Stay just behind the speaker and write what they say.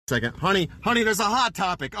Second. Honey, there's a hot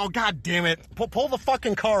topic. Oh, God damn it. Pull the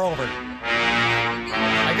fucking car over.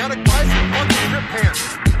 I gotta buy some fucking drip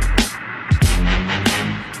pants.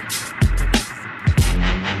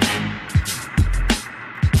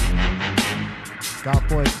 Got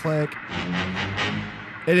boy click.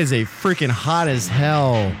 It is a freaking hot as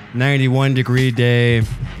hell 91-degree day.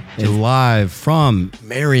 Live from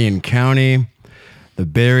Marion County. The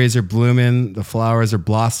berries are blooming. The flowers are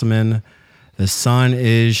blossoming. The sun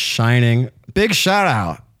is shining. Big shout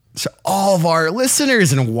out to all of our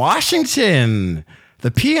listeners in Washington.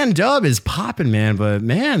 The PN dub is popping, man. But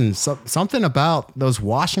man, something about those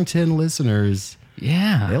Washington listeners.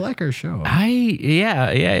 Yeah. They like our show.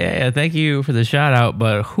 Yeah. Thank you for the shout out.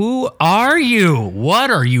 But who are you?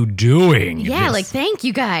 What are you doing? Yeah, thank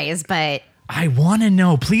you guys, but I want to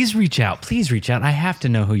know. Please reach out. I have to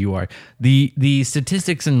know who you are. The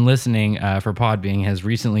statistics and listening for Podbean has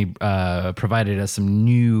recently provided us some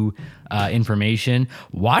new information.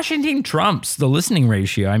 Washington trumps the listening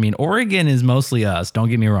ratio. I mean, Oregon is mostly us. Don't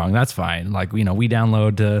get me wrong. That's fine. Like, we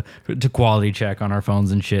download to quality check on our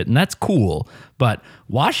phones and shit, and that's cool. But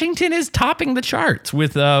Washington is topping the charts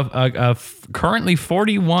with currently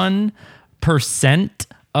 41%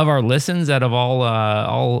 of our listens out of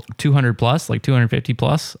all 200 plus, like 250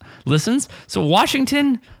 plus listens. So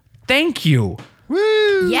Washington, thank you.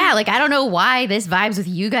 Woo! Yeah, I don't know why this vibes with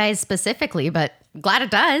you guys specifically, but glad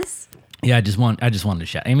it does. Yeah, I just wanted to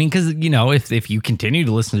shout. I mean, because if you continue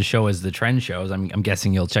to listen to the show as the trend shows, I'm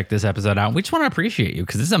guessing you'll check this episode out. We just want to appreciate you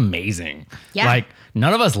because it's amazing. Yeah.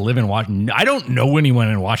 None of us live in Washington. I don't know anyone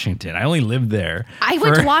in Washington. I only lived there. I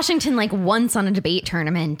went to Washington once on a debate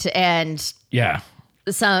tournament, and yeah.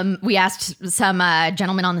 We asked some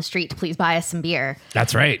gentleman on the street to please buy us some beer.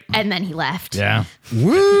 That's right. And then he left. Yeah.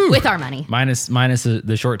 Woo! With our money. Minus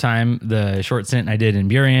the short stint I did in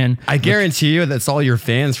Burien. I guarantee you that's all your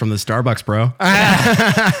fans from the Starbucks, bro.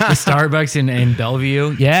 The Starbucks in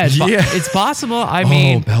Bellevue. Yeah, it's possible. I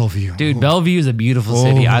mean, Bellevue. Dude, Bellevue is a beautiful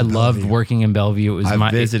city. I loved working in Bellevue. It was I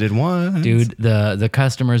visited once. Dude, the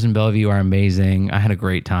customers in Bellevue are amazing. I had a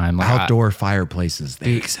great time. Outdoor fireplaces.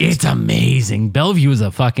 It's amazing. Bellevue is a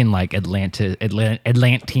fucking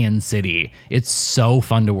Atlantean city. It's so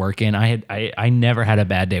fun to work in. I never had a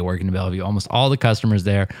bad day working in Bellevue. Almost all the customers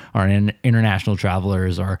there are international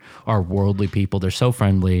travelers or are worldly people. They're so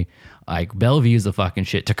friendly. Bellevue is the fucking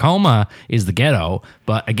shit. Tacoma is the ghetto,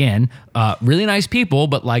 but again, really nice people,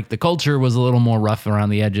 but the culture was a little more rough around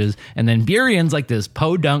the edges. And then Burien's this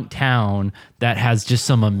podunk town that has just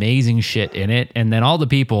some amazing shit in it. And then all the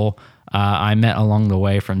people I met along the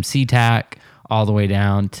way from SeaTac all the way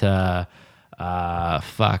down to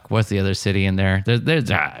what's the other city in there?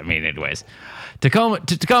 Anyways. Tacoma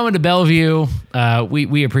to Bellevue,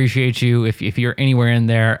 we appreciate you. If you're anywhere in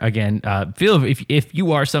there, again, if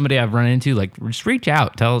you are somebody I've run into, just reach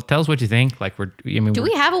out. Tell us what you think. Do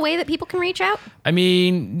we have a way that people can reach out? I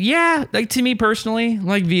mean, yeah, to me personally,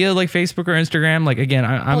 via Facebook or Instagram. Again,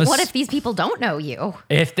 what if these people don't know you?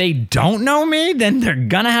 If they don't know me, then they're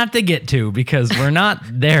gonna have to get to, because we're not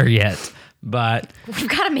there yet. But we've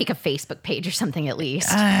got to make a Facebook page or something at least.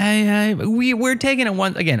 We're taking it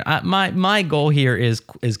one again. My goal here is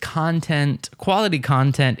quality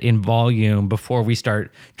content in volume before we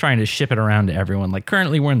start trying to ship it around to everyone.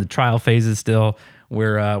 Currently, we're in the trial phases still.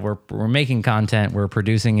 We're making content, we're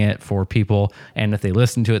producing it for people, and if they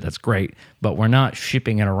listen to it, that's great. But we're not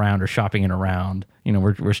shipping it around or shopping it around.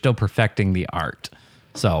 We're still perfecting the art.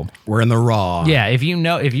 So we're in the raw. Yeah, if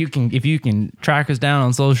you can track us down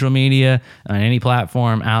on social media on any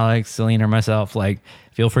platform, Alex, Celine, or myself,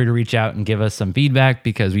 feel free to reach out and give us some feedback,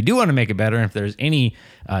 because we do want to make it better. And if there's any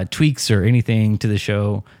tweaks or anything to the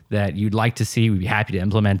show that you'd like to see, we'd be happy to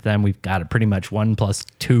implement them. We've got a pretty much 1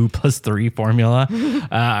 + 2 + 3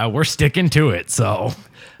 formula. We're sticking to it. So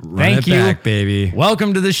thank you, back, baby.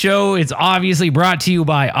 Welcome to the show. It's obviously brought to you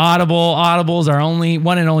by Audible. Audible's our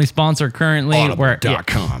one and only sponsor currently.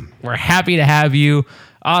 Audible.com. We're happy to have you.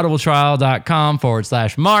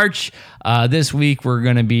 audibletrial.com/March. This week, we're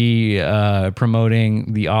going to be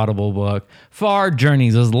promoting the Audible book, Far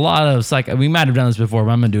Journeys. There's a lot of we might have done this before,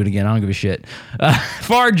 but I'm going to do it again. I don't give a shit.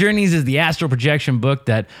 Far Journeys is the astral projection book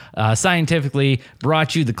that scientifically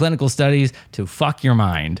brought you the clinical studies to fuck your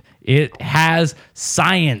mind. It has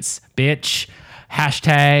science, bitch.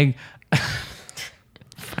 Hashtag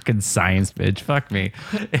Fucking science, bitch. Fuck me.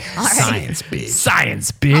 All right. Science, bitch.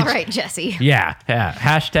 Science, bitch. All right, Jesse. Yeah.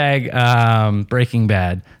 Hashtag Breaking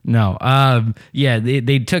Bad. No.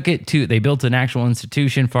 They took it to, they built an actual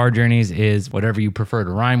institution. Far Journeys is whatever you prefer to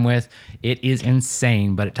rhyme with. It is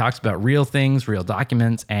insane, but it talks about real things, real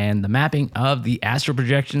documents, and the mapping of the astral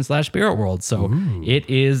projection / spirit world. So it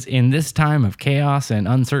is in this time of chaos and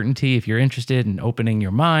uncertainty. If you're interested in opening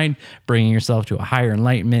your mind, bringing yourself to a higher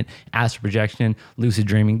enlightenment, astral projection, lucid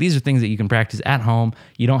dreaming, these are things that you can practice at home.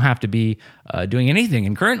 You don't have to be doing anything.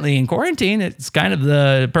 And currently in quarantine, it's kind of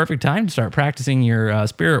the perfect time to start practicing your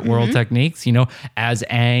spirit world techniques. You know, as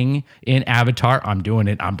Aang in Avatar, I'm doing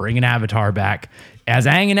it. I'm bringing Avatar back. As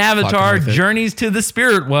Aang in Avatar journeys to the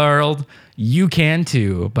spirit world, you can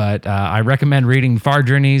too. But I recommend reading Far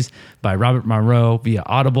Journeys by Robert Monroe via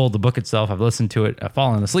Audible. The book itself, I've listened to it. I've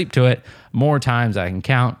fallen asleep to it more times I can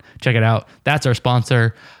count. Check it out. That's our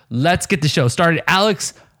sponsor. Let's get the show started.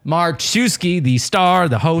 Alex Chewski, the star,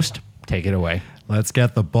 the host, take it away. Let's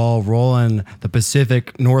get the ball rolling. The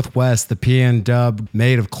Pacific Northwest, the PN dub,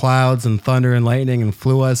 made of clouds and thunder and lightning, and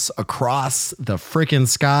flew us across the freaking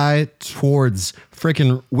sky towards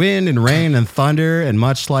freaking wind and rain and thunder. And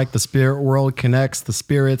much like the spirit world connects the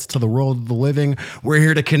spirits to the world of the living, we're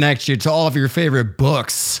here to connect you to all of your favorite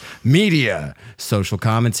books, media, social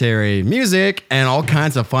commentary, music, and all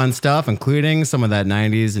kinds of fun stuff, including some of that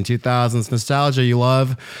 90s and 2000s nostalgia you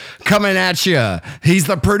love. Coming at you, he's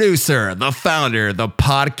the producer, the founder, the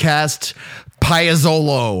podcast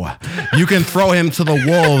Piazzolo. You can throw him to the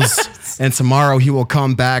wolves, and tomorrow he will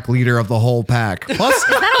come back leader of the whole pack. Plus, Is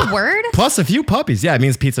that a word? plus a few puppies. Yeah, it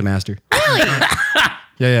means pizza master. Really?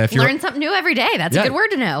 Yeah. If you're Learn something new every day. That's Yeah. a good word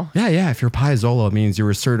to know. yeah, if you're Piazzolo, it means you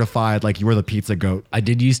were certified like you were the pizza goat. I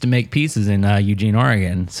did used to make pizzas in Eugene,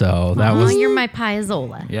 Oregon. So that was, You're my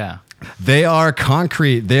Piazzola. yeah. They are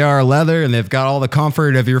concrete, they are leather, and they've got all the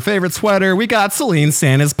comfort of your favorite sweater. We got Celine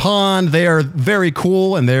Santa's Pond. They are very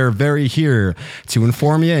cool, and they're very here to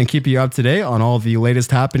inform you and keep you up to date on all the latest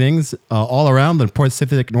happenings all around the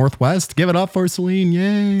Pacific Northwest. Give it up for Celine,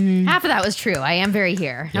 yay. Half of that was true. I am very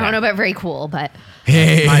here. I Yeah. don't know about very cool, but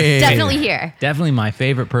Hey. definitely here. Definitely my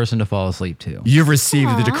favorite person to fall asleep to. You've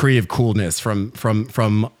received the decree of coolness from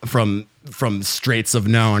Straits of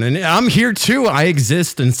Known, and I'm here too. I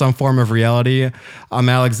exist in some form of reality. I'm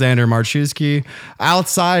Alexander Marchuski.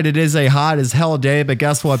 Outside, it is a hot as hell day, but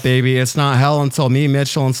guess what, baby? It's not hell until me,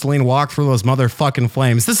 Mitchell, and Celine walk through those motherfucking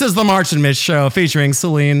flames. This is the March and Mitch Show featuring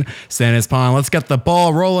Celine Santa's Pond. Let's get the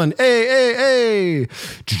ball rolling. Hey.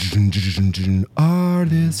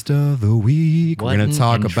 Artist of the week. What We're gonna an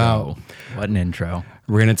talk intro. about. What an intro.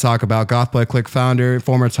 We're going to talk about Goth Boy Click founder,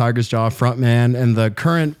 former Tiger's Jaw frontman, and the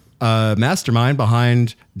current mastermind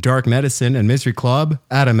behind Dark Medicine and Misery Club,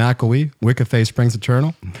 Adam McElwee, Wicca Phase Springs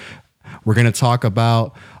Eternal. We're going to talk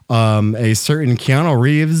about a certain Keanu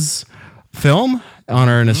Reeves film on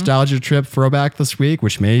our nostalgia trip throwback this week,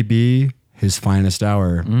 which may be his finest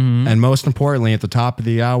hour. And most importantly, at the top of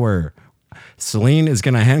the hour, Celine is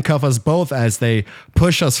going to handcuff us both as they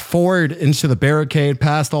push us forward into the barricade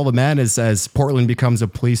past all the madness as Portland becomes a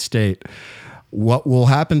police state. What will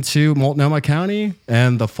happen to Multnomah County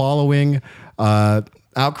and the following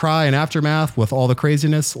outcry and aftermath with all the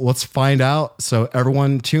craziness? Let's find out. So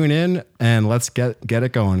everyone tune in and let's get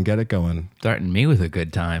it going. Get it going. Starting me with a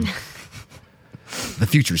good time. The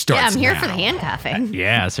future starts Yeah, I'm here now. for the handcuffing.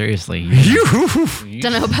 Yeah, seriously.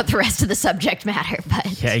 Don't know about the rest of the subject matter,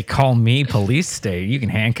 but Yeah, you call me police state. You can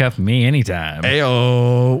handcuff me anytime.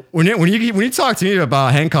 Ayo. When you talk to me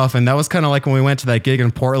about handcuffing, that was kind of like when we went to that gig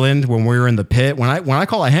in Portland when we were in the pit. When I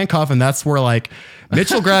call a handcuffing, that's where like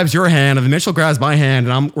Mitchell grabs your hand and then Mitchell grabs my hand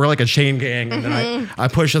and we're like a chain gang, and then I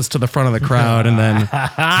push us to the front of the crowd, and then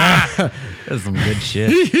That's some good shit.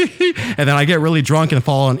 and then I get really drunk and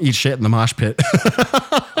fall and eat shit in the mosh pit.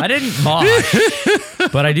 I didn't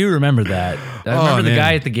mosh, but I do remember that. I remember the man.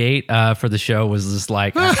 guy at the gate for the show was just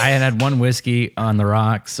like, I had one whiskey on the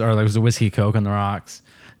rocks, or there was a whiskey Coke on the rocks.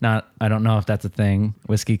 I don't know if that's a thing.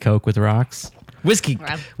 Whiskey Coke with rocks. Whiskey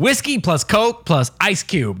plus Coke plus ice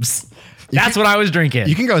cubes. That's what I was drinking.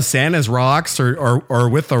 You can go Santa's rocks or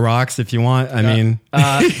with the rocks if you want. I mean,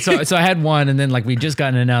 so I had one, and then like we just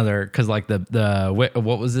gotten another because like the what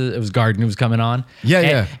was it? It was Garden. It was coming on.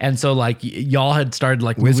 Yeah. And so like y'all had started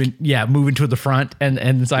like moving to the front,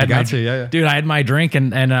 and so I had dude. I had my drink,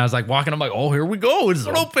 and I was like walking. I'm like, oh, here we go. It's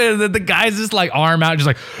open. And then the guy's just like arm out, just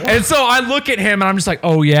like, and so I look at him, and I'm just like,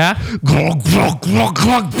 oh yeah.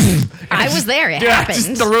 I was there. It Dude, I happened.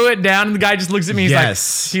 just threw it down, and the guy just looks at me.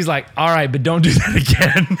 He's like, all right, but don't do that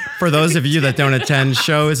again. for those of you that don't attend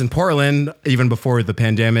shows in Portland, even before the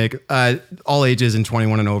pandemic, all ages and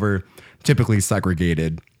 21 and over, typically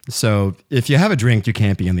segregated. So if you have a drink, you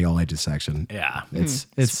can't be in the all ages section. Yeah. It's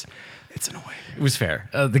annoying. It was fair.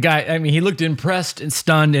 The guy, I mean, he looked impressed and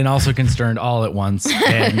stunned and also concerned all at once,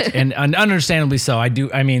 and understandably so.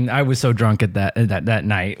 I was so drunk at that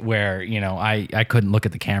night where I couldn't look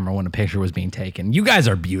at the camera when a picture was being taken. You guys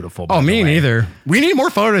are beautiful. By the me way. neither. We need more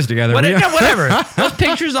photos together. Whatever. Those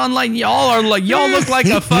pictures on y'all look like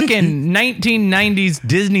a fucking 1990s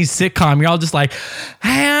Disney sitcom. You're all just like,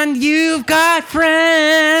 and you've got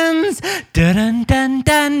friends. Dun dun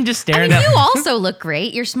dun. Just staring at. You also look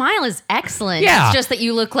great. Your smile is excellent. Yeah. It's just that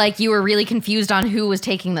you look like you were really confused on who was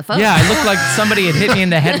taking the photo. Yeah, I looked like somebody had hit me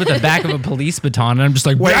in the head with the back of a police baton, and I'm just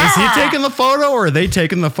like, Wait, "Ah!" is he taking the photo or are they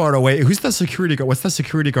taking the photo? Wait, who's the security guard? What's the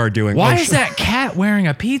security guard doing? Why is that cat wearing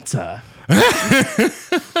a pizza?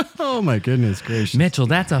 Oh my goodness gracious. Mitchell,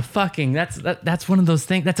 that's one of those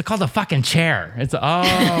things. That's called a fucking chair.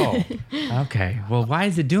 Okay. Well, why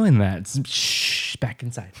is it doing that? Shh, back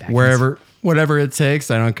inside. Whatever it takes.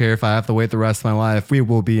 I don't care if I have to wait the rest of my life. We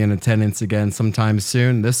will be in attendance again sometime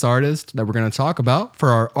soon. This artist that we're going to talk about for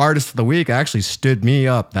our artist of the week actually stood me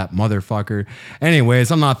up, that motherfucker. Anyways,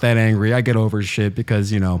 I'm not that angry. I get over shit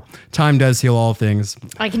because, time does heal all things.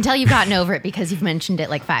 I can tell you've gotten over it because you've mentioned it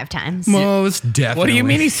like 5 times. Most definitely. What do you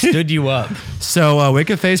mean he stood you up? So,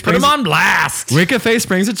 Wicca Phase Put Springs. him on blast. Wicca Phase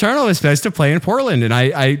Springs Eternal is supposed to play in Portland, and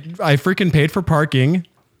I freaking paid for parking.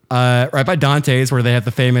 Right by Dante's, where they have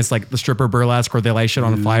the famous the stripper burlesque where they light shit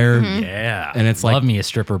on fire. Yeah, and it's love me a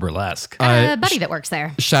stripper burlesque. Buddy that works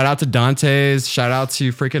there. Shout out to Dante's. Shout out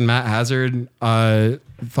to freaking Matt Hazard,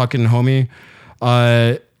 fucking homie.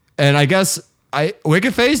 And I guess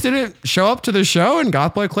Wicca Phase didn't show up to the show, and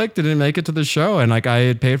Gothboy Click didn't make it to the show, and I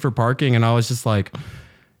had paid for parking, and I was just like,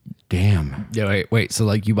 damn. Yeah, wait. So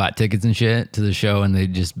you bought tickets and shit to the show and they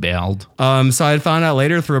just bailed? So I found out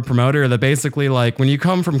later through a promoter that basically when you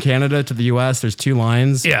come from Canada to the US, there's 2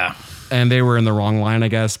 lines. Yeah. And they were in the wrong line, I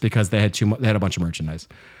guess, because they had a bunch of merchandise.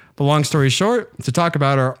 But long story short, to talk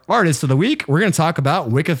about our artist of the week, we're going to talk about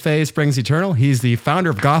Wicca Phase Springs Eternal. He's the founder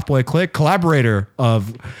of Gothboy Click, collaborator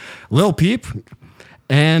of Lil Peep,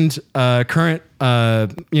 and current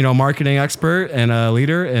marketing expert and a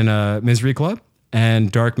leader in Misery Club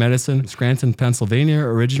and Dark Medicine, Scranton, Pennsylvania,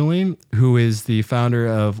 originally, who is the founder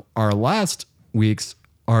of our last week's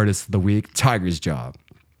Artist of the Week, Tiger's Jaw.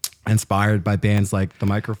 Inspired by bands like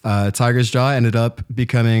Tiger's Jaw ended up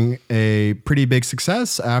becoming a pretty big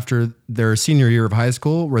success after their senior year of high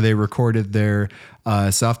school, where they recorded their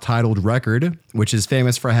self-titled record, which is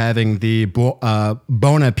famous for having the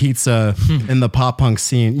Bona pizza in the pop punk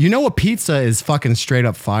scene. You know, a pizza is fucking straight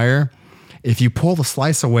up fire. If you pull the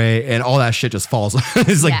slice away and all that shit just falls,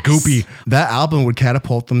 it's like goopy. That album would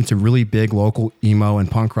catapult them to really big local emo and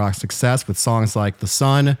punk rock success with songs like The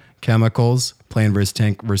Sun, Chemicals, Plane vs.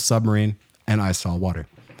 Tank vs. Submarine, and I Saw Water.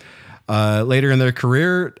 Later in their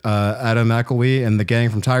career, Adam McElwee and the gang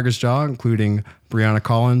from Tiger's Jaw, including Brianna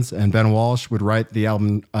Collins and Ben Walsh, would write the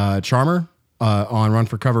album Charmer on Run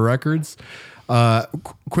for Cover Records.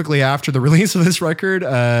 Quickly after the release of this record,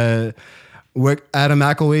 Adam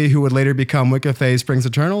McElwee, who would later become Wicca Phase Springs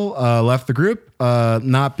Eternal, left the group,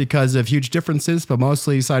 not because of huge differences, but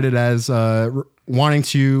mostly cited as wanting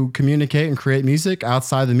to communicate and create music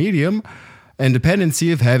outside the medium and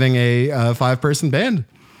dependency of having a 5-person band.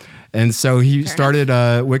 And so he started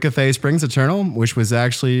Wicca Phase Springs Eternal, which was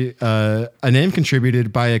actually a name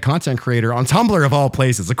contributed by a content creator on Tumblr of all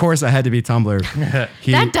places. Of course, it had to be Tumblr.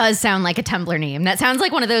 That does sound like a Tumblr name. That sounds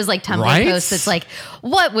like one of those Tumblr posts that's like,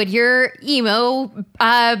 what would your emo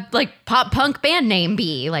pop punk band name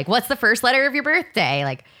be? What's the first letter of your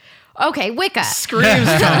birthday? Okay, Wicca. Screams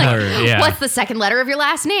Tumblr. Yeah. What's the second letter of your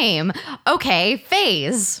last name? Okay,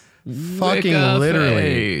 Phase. Fucking Wicca literally.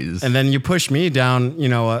 Phase. And then you push me down,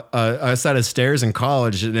 a set of stairs in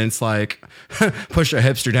college, and it's like, push a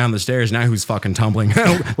hipster down the stairs. Now who's fucking tumbling?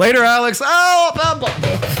 Later, Alex. Oh,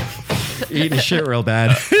 eating shit real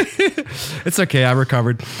bad. It's okay. I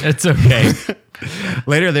recovered. It's okay.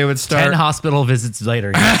 Later, they would start 10 hospital visits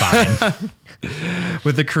later. You're fine.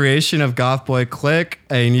 With the creation of Gothboy Click,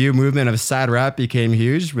 a new movement of sad rap became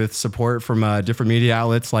huge with support from different media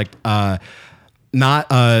outlets like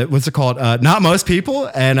Not Most People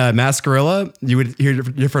and Mascarilla. You would hear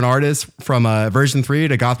different artists from Version 3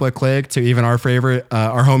 to Gothboy Click to even our favorite,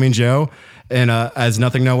 our homie Joe, and as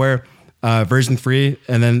Nothing Nowhere, Version 3.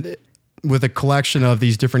 And then with a collection of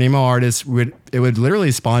these different emo artists, it would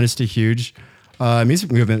literally spawn just a huge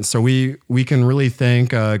music movement. So we can really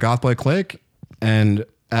thank Gothboy Click and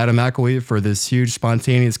Adam McElwee for this huge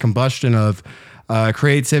spontaneous combustion of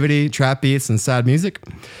creativity, trap beats, and sad music.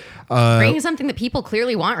 Bringing something that people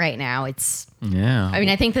clearly want right now. I mean,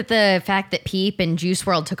 I think that the fact that Peep and Juice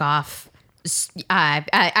WRLD took off,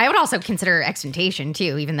 I would also consider XXXTentacion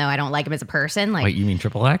too, even though I don't like him as a person. Like, wait, you mean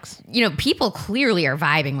Triple X? You know, people clearly are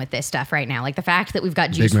vibing with this stuff right now. Like the fact that we've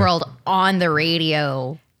got Juice WRLD on the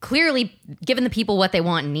radio, clearly giving the people what they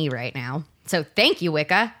want and need right now. So thank you,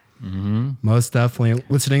 Wicca. Most definitely.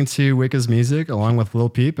 Listening to Wicca's music, along with Lil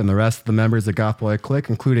Peep and the rest of the members of Goth Boy Clique,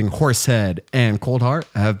 including Horsehead and Cold Heart,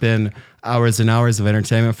 have been hours and hours of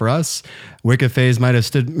entertainment for us. Wicca Phase might have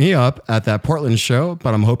stood me up at that Portland show,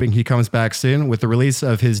 but I'm hoping he comes back soon with the release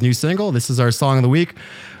of his new single. This is our song of the week.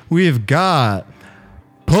 We've got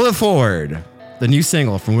Pull It Forward, the new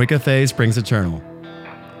single from Wicca Phase Springs Eternal.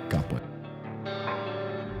 Goth Boy.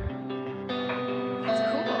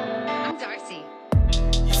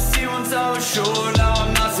 I was sure, now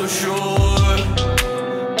I'm not so sure.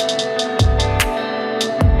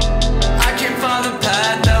 I can't find the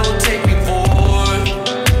path that will take me forward.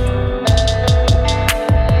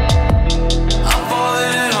 I'm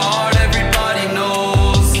falling in hard, everybody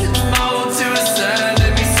knows. My will to ascend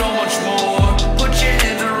and be so much more. Put your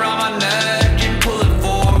hands around my neck and pull it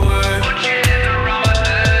forward. Put your hands around my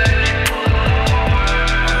neck and pull it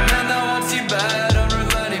forward. A man that wants you bad,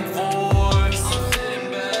 unrelenting force. I'm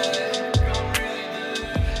sitting back.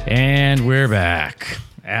 And we're back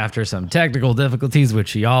after some technical difficulties,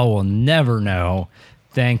 which y'all will never know.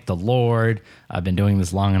 Thank the Lord. I've been doing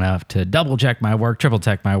this long enough to double check my work, triple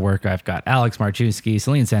check my work. I've got Alex Chewski,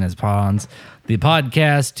 Celine Pons, the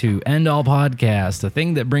podcast to end all podcasts, a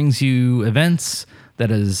thing that brings you events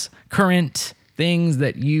that is current, things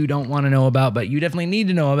that you don't want to know about, but you definitely need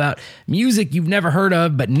to know about, music you've never heard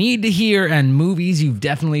of, but need to hear, and movies you've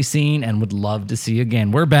definitely seen and would love to see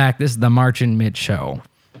again. We're back. This is the March and Mitch Show.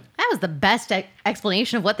 That was the best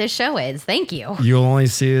explanation of what this show is. Thank you. You'll only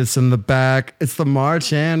see us in the back. It's the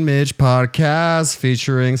March and Mitch podcast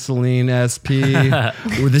featuring Celine SP.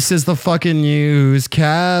 This is the fucking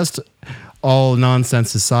newscast. All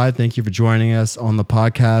nonsense aside, thank you for joining us on the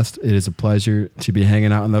podcast. It is a pleasure to be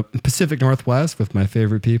hanging out in the Pacific Northwest with my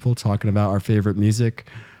favorite people, talking about our favorite music,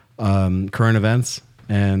 current events,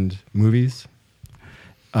 and movies.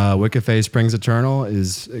 Wicca Phase Springs Eternal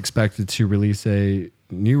is expected to release a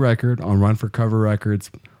new record on Run for Cover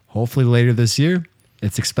Records, hopefully later this year.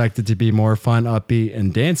 It's expected to be more fun, upbeat,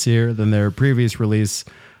 and dancier than their previous release,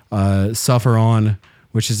 Suffer On,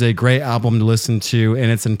 which is a great album to listen to in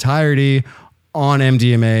its entirety on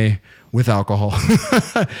MDMA with alcohol.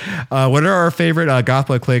 What are our favorite Goth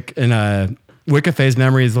Boy Clique and Wicca Phase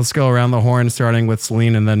memories? Let's go around the horn, starting with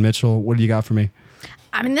Celine and then Mitchell. What do you got for me?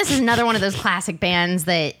 I mean, this is another one of those classic bands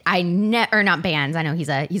that I or not bands. I know he's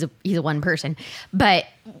a one person, but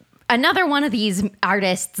another one of these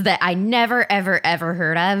artists that I never, ever, ever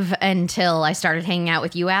heard of until I started hanging out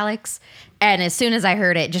with you, Alex. And as soon as I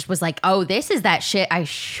heard it, just was like, oh, this is that shit I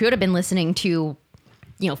should have been listening to,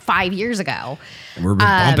 5 years ago. We've been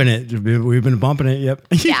bumping it. We've been bumping it. Yep.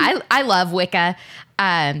 Yeah, I love Wicca.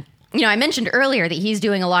 I mentioned earlier that he's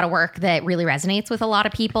doing a lot of work that really resonates with a lot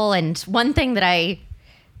of people. And one thing that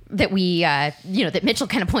that Mitchell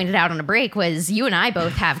kind of pointed out on a break was you and I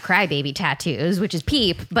both have crybaby tattoos, which is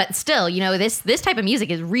Peep, but still, this type of music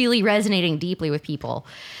is really resonating deeply with people.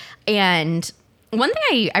 And one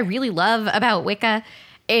thing I really love about Wicca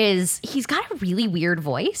is he's got a really weird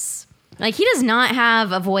voice. Like, he does not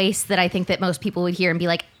have a voice that I think that most people would hear and be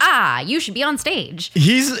like, you should be on stage.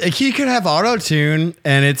 He could have auto-tune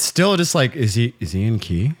and it's still just like, is he in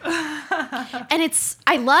key? And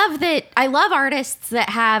I love artists that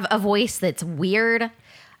have a voice that's weird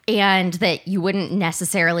and that you wouldn't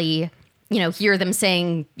necessarily, hear them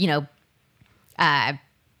saying,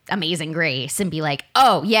 Amazing Grace and be like,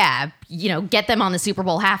 oh yeah, get them on the Super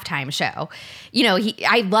Bowl halftime show.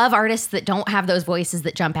 I love artists that don't have those voices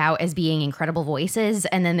that jump out as being incredible voices.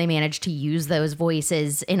 And then they manage to use those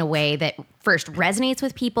voices in a way that first resonates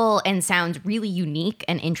with people and sounds really unique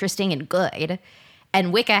and interesting and good.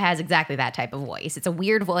 And Wicca has exactly that type of voice. It's a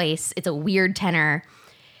weird voice. It's a weird tenor,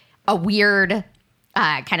 a weird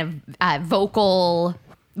kind of vocal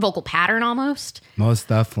pattern almost. Most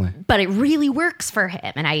definitely. But it really works for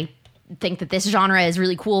him. And I think that this genre is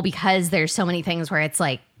really cool because there's so many things where it's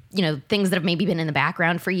like, things that have maybe been in the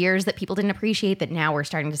background for years that people didn't appreciate that now we're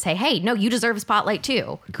starting to say, hey, no, you deserve a spotlight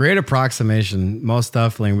too. Great approximation. Most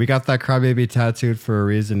definitely. We got that crybaby tattooed for a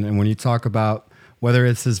reason. And when you talk about whether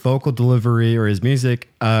it's his vocal delivery or his music,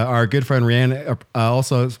 our good friend Rianne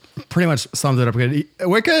also pretty much sums it up.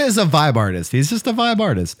 Wicca is a vibe artist. He's just a vibe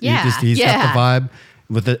artist. Yeah. He's got the vibe,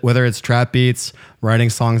 with it, whether it's trap beats,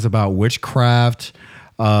 writing songs about witchcraft,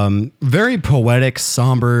 very poetic,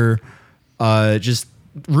 somber, just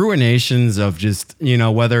ruinations of just,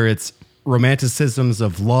 whether it's romanticisms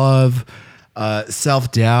of love,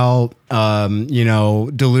 self-doubt,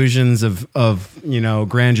 delusions of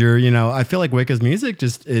grandeur. I feel like Wicca's music,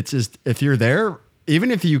 it's just, if you're there,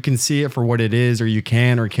 even if you can see it for what it is, or you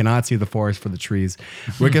can or cannot see the forest for the trees,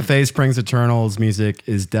 Wicca Phase Springs Eternal's music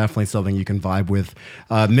is definitely something you can vibe with.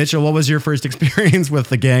 Mitchell, what was your first experience with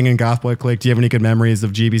the gang and Goth Boy Clique? Do you have any good memories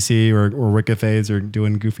of GBC or Wicca Phase or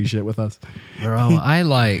doing goofy shit with us? Bro,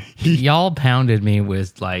 y'all pounded me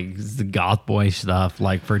with the Goth Boy stuff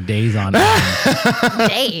for days on end.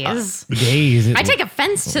 Days. I take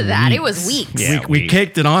offense to that. It was weeks. Yeah, we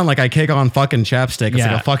caked it on like I cake on fucking chapstick. It's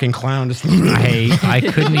like a fucking clown. Just I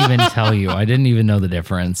couldn't even tell you. I didn't even know the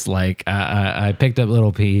difference. I picked up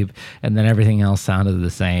Little Peep, and then everything else sounded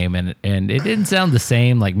the same, and it didn't sound the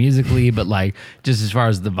same musically, but just as far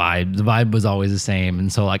as the vibe was always the same.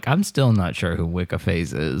 And so I'm still not sure who Wicca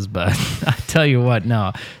Phase is, but I tell you what,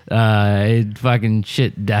 no, it fucking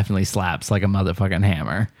shit definitely slaps like a motherfucking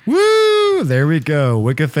hammer. Woo! There we go.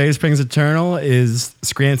 Wicca Phase Springs Eternal is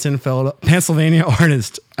Scranton, Pennsylvania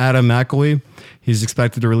artist Adam McElwee. He's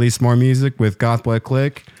expected to release more music with Goth Boy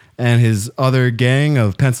Clique and his other gang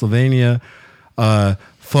of Pennsylvania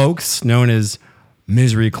folks known as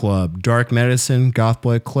Misery Club, Dark Medicine, Goth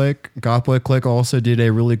Boy Clique. Goth Boy Clique also did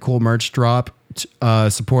a really cool merch drop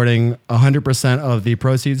supporting 100% of the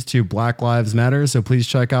proceeds to Black Lives Matter. So please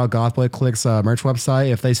check out Goth Boy Clique's merch website.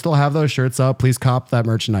 If they still have those shirts up, please cop that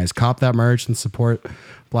merchandise. Cop that merch and support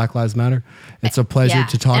Black Lives Matter. It's a pleasure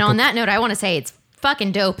to talk. And on that note, I want to say it's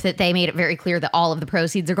fucking dope that they made it very clear that all of the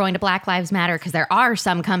proceeds are going to Black Lives Matter, because there are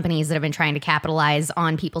some companies that have been trying to capitalize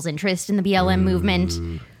on people's interest in the BLM movement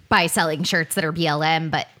by selling shirts that are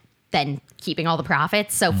BLM, but then keeping all the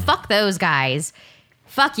profits. So fuck those guys.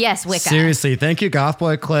 Fuck yes, Wicca. Seriously, thank you, Goth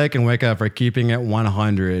Boy Clique and Wicca, for keeping it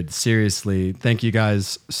 100. Seriously, thank you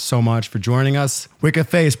guys so much for joining us. Wicca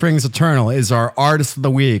Phase Springs Eternal is our artist of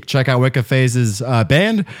the week. Check out Wicca Phase's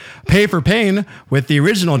band, Pay for Pain, with the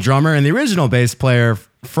original drummer and the original bass player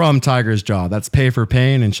from Tiger's Jaw. That's Pay for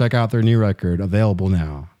Pain, and check out their new record, available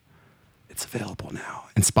now. It's available now.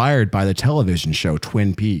 Inspired by the television show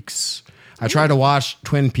Twin Peaks. I tried to watch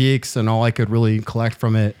Twin Peaks, and all I could really collect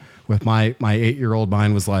from it with my 8-year-old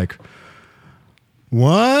mind was like,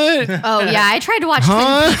 what? Oh, yeah. I tried to watch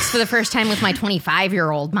Twin Peaks for the first time with my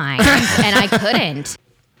 25-year-old mind, and I couldn't.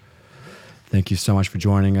 Thank you so much for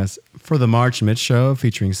joining us for the March Mitch Show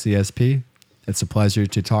featuring CSP. It's a pleasure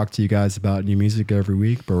to talk to you guys about new music every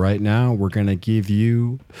week, but right now we're going to give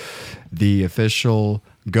you the official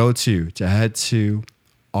go-to to head to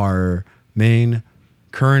our main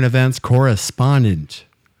current events correspondent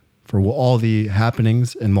for all the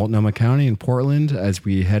happenings in Multnomah County and Portland as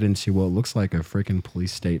we head into what looks like a freaking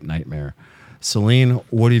police state nightmare. Celine,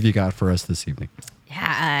 what have you got for us this evening?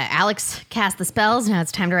 Yeah, Alex cast the spells. Now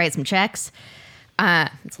it's time to write some checks.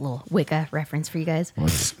 It's a little Wicca reference for you guys.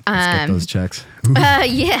 Let's get those checks.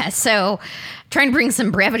 Yeah, so trying to bring some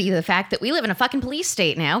brevity to the fact that we live in a fucking police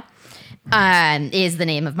state now is the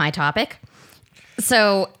name of my topic.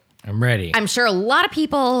 So I'm ready. I'm sure a lot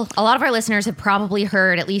of our listeners have probably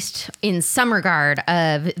heard, at least in some regard,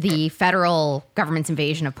 of the federal government's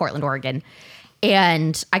invasion of Portland, Oregon.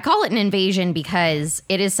 And I call it an invasion because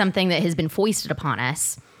it is something that has been foisted upon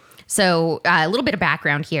us. So a little bit of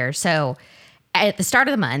background here. So at the start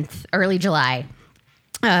of the month, early July,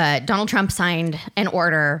 Donald Trump signed an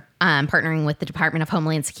order partnering with the Department of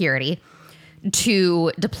Homeland Security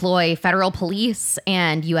to deploy federal police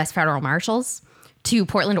and U.S. federal marshals to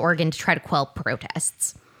Portland, Oregon to try to quell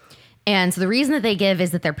protests. And so the reason that they give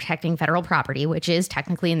is that they're protecting federal property, which is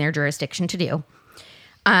technically in their jurisdiction to do.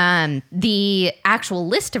 The actual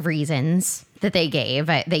list of reasons that they gave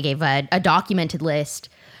a documented list,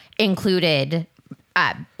 included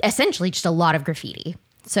essentially just a lot of graffiti.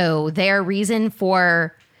 So their reason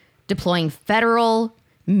for deploying federal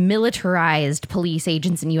militarized police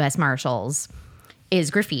agents and U.S. Marshals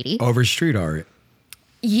is graffiti. Over street art.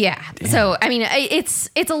 Yeah. Damn. So, I mean, it's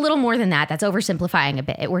a little more than that. That's oversimplifying a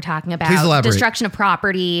bit. We're talking about destruction of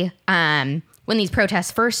property. When these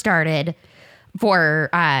protests first started for,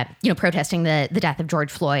 protesting the death of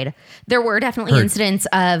George Floyd, there were definitely incidents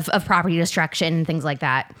of property destruction and things like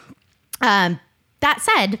that. That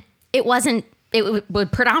said,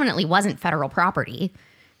 it predominantly wasn't federal property.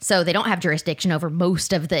 So they don't have jurisdiction over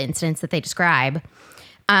most of the incidents that they describe.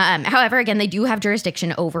 However, again, they do have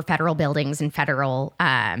jurisdiction over federal buildings and federal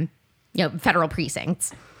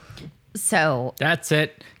precincts. So that's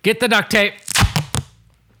it. Get the duct tape.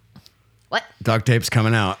 What? Duct tape's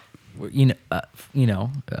coming out.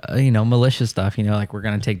 Malicious stuff. Like we're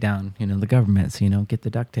gonna take down, the government. So get the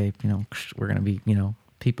duct tape. We're gonna be,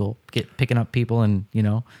 people picking up people and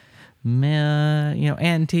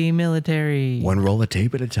anti-military. One roll of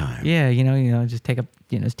tape at a time. Yeah, just take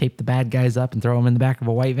just tape the bad guys up and throw them in the back of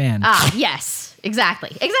a white van. Ah, yes,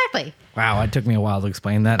 exactly. Wow, it took me a while to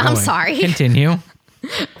explain that. I'm sorry. Continue.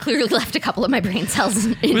 Clearly left a couple of my brain cells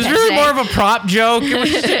in It was bed really today. more of a prop joke.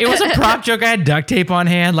 It was a prop joke. I had duct tape on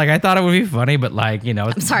hand. Like, I thought it would be funny, but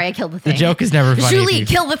I'm sorry, I killed the thing. the joke is never funny. Julie,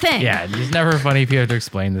 kill the thing. Yeah, it's never funny if you have to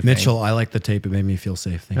explain the Mitchell, I like the tape. It made me feel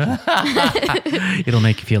safe. Thank you. thing. It'll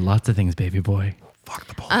make you feel lots of things, baby boy. Fuck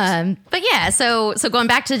the balls. But yeah, so going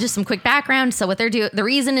back to just some quick background. So what they're doing, the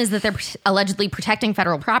reason is that they're allegedly protecting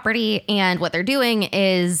federal property, and what they're doing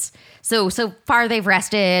is so far they've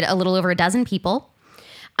arrested a little over a dozen people.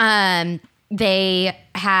 They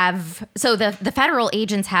have, so the federal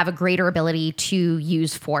agents have a greater ability to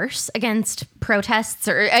use force against protests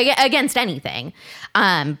or against anything.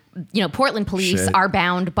 Portland police Shit. are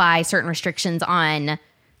bound by certain restrictions on,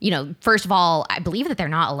 first of all, I believe that they're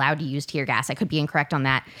not allowed to use tear gas. I could be incorrect on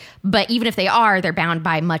that. But even if they are, they're bound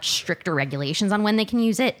by much stricter regulations on when they can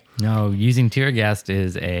use it. No, using tear gas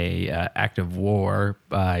is a act of war,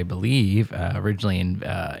 I believe, originally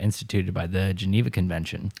instituted by the Geneva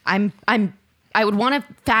Convention. I would want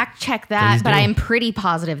to fact check that, Please but do. I am pretty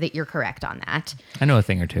positive that you're correct on that. I know a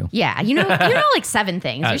thing or two. Yeah, you know like 7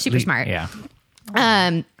 things. You're super smart. Yeah.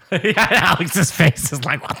 Alex's face is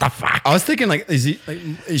like, what the fuck? I was thinking, like, is he? Like,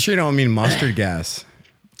 you sure you don't mean mustard gas?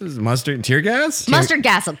 This is mustard tear gas? Mustard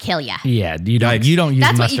gas will kill you. Yeah, you don't Yikes. use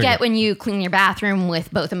That's what mustard. you get when you clean your bathroom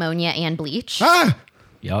with both ammonia and bleach. Ah!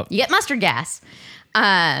 Yep. You get mustard gas.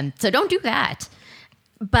 So don't do that.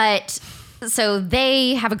 But so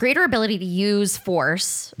they have a greater ability to use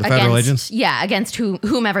force The federal agents? Yeah, against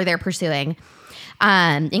whomever they're pursuing,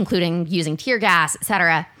 including using tear gas,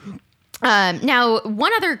 etc. Now,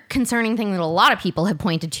 one other concerning thing that a lot of people have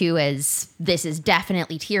pointed to as this is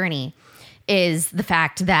definitely tyranny is the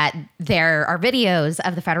fact that there are videos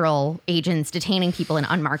of the federal agents detaining people in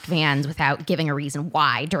unmarked vans without giving a reason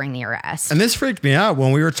why during the arrest. And this freaked me out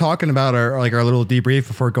when we were talking about our little debrief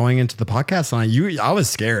before going into the podcast. I was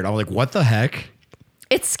scared. I was like, what the heck?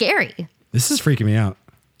 It's scary. This is freaking me out.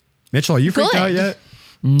 Mitchell, are you freaked Good. out yet?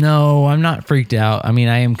 No, I'm not freaked out. I mean,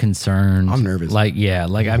 I am concerned. I'm nervous. I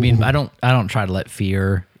mean, I don't try to let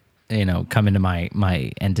fear, come into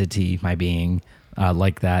my entity, my being.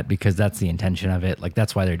 Like that, because that's the intention of it. Like,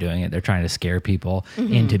 that's why they're doing it. They're trying to scare people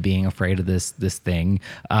into being afraid of this thing.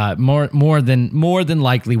 More than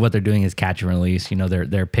likely, what they're doing is catch and release.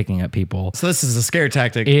 They're picking up people. So this is a scare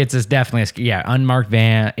tactic. It's definitely unmarked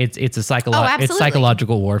van. It's it's absolutely.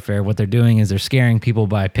 psychological warfare. What they're doing is they're scaring people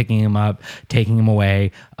by picking them up, taking them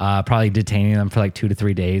away, probably detaining them for like 2 to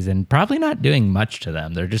 3 days, and probably not doing much to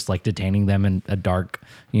them. They're just like detaining them in a dark,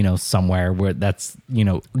 somewhere where that's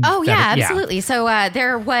Oh yeah, absolutely. So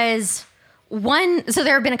there was one. So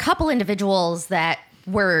there have been a couple individuals that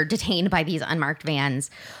were detained by these unmarked vans.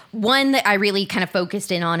 One that I really kind of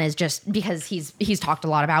focused in on is just because he's talked a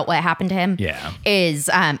lot about what happened to him. Yeah. Is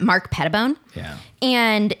Mark Pettibone. Yeah.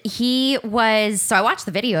 And he was. So I watched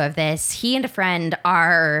the video of this. He and a friend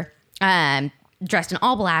are dressed in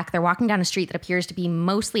all black. They're walking down a street that appears to be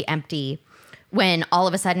mostly empty, when all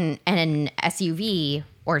of a sudden an SUV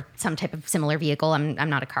or some type of similar vehicle, I'm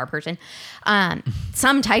not a car person,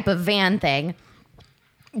 some type of van thing,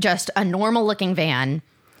 just a normal looking van,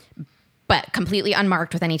 but completely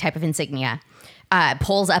unmarked with any type of insignia,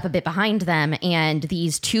 pulls up a bit behind them, and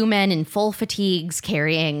these 2 men in full fatigues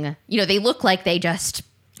carrying, they look like they just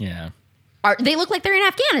they look like they're in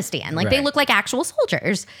Afghanistan. Like, they Right. look like actual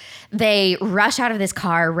soldiers. They rush out of this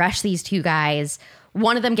car, rush these 2 guys.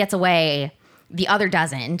 One of them gets away. The other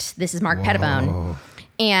doesn't. This is Mark Pettibone.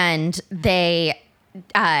 And they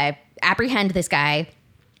apprehend this guy,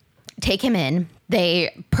 take him in.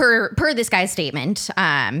 They, per this guy's statement,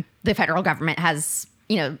 the federal government has,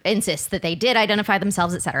 insists that they did identify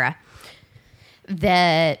themselves, etc.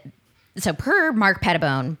 So per Mark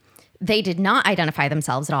Pettibone, they did not identify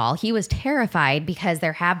themselves at all. He was terrified because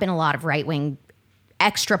there have been a lot of right-wing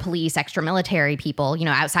extra police, extra military people,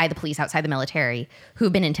 outside the police, outside the military,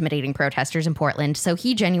 who've been intimidating protesters in Portland. So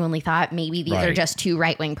he genuinely thought maybe these are Right. just 2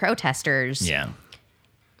 right-wing protesters Yeah.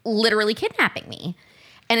 literally kidnapping me.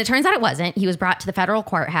 And it turns out it wasn't. He was brought to the federal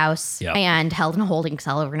courthouse Yep. and held in a holding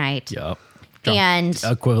cell overnight. Yep. And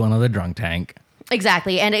Equivalent of the drunk tank.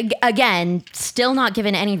 exactly. And again, still not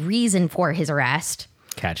given any reason for his arrest.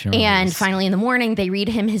 Catch and And release. finally, in the morning, they read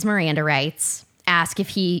him his Miranda rights, ask if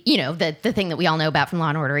he, the thing that we all know about from Law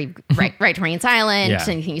and Order, right to remain silent, Yeah.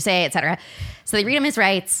 anything you say, etc. So they read him his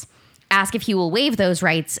rights, ask if he will waive those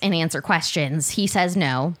rights and answer questions. He says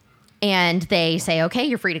no. And they say, okay,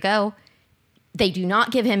 you're free to go. they do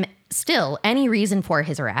not give him still any reason for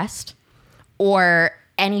his arrest or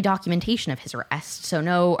any documentation of his arrest. So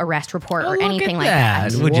no arrest report or anything like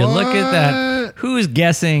that. Would you look at that? Who's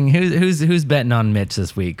guessing? Who's betting on Mitch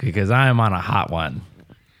this week? Because I am on a hot one.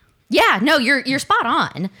 Yeah, no, you're spot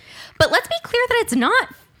on. But let's be clear that it's not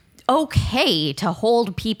okay to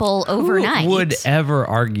hold people overnight. Who would ever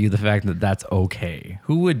argue the fact that that's okay?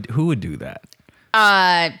 Who would do that?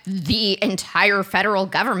 The entire federal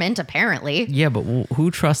government, apparently. Yeah, but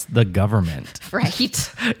who trusts the government?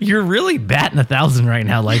 Right. You're really batting 1,000 right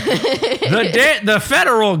now. Like the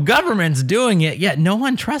federal government's doing it, yet no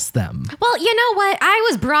one trusts them. Well, you know what? I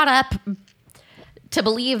was brought up to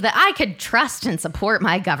believe that I could trust and support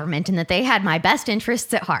my government and that they had my best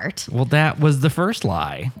interests at heart. Well, that was the first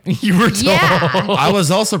lie you were told. Yeah. I was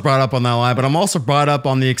also brought up on that lie, but I'm also brought up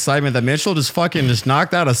on the excitement that Mitchell just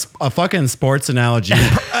knocked out a fucking sports analogy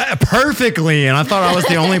perfectly, and I thought I was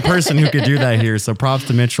the only person who could do that here. So props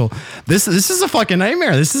to Mitchell. This is a fucking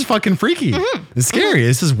nightmare. This is fucking freaky. It's scary.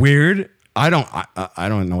 This is weird. I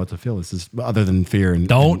don't know what to feel. This is other than fear.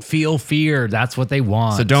 Don't feel fear. That's what they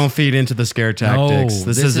want. So don't feed into the scare tactics. No,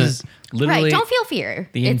 this isn't literally Right, don't feel fear.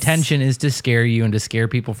 The intention is to scare you and to scare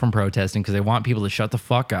people from protesting because they want people to shut the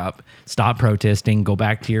fuck up, stop protesting, go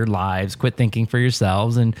back to your lives, quit thinking for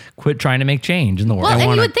yourselves, and quit trying to make change in the world. Well, and you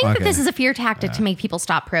wanna- would think that okay. this is a fear tactic to make people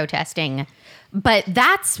stop protesting. But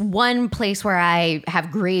that's one place where I have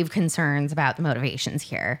grave concerns about the motivations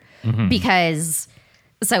here. Because...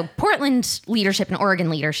 So Portland leadership and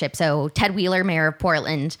Oregon leadership, so Ted Wheeler, mayor of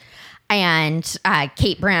Portland, and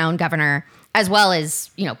Kate Brown, governor, as well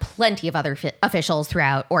as, plenty of other officials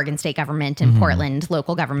throughout Oregon state government and Portland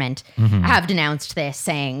local government have denounced this,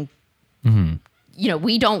 saying,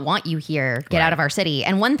 we don't want you here. Get out of our city.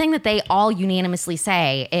 And one thing that they all unanimously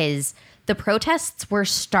say is the protests were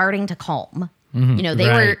starting to calm.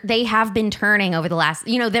 They have been turning over the last,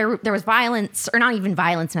 there was violence, or not even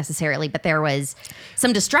violence necessarily, but there was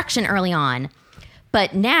some destruction early on.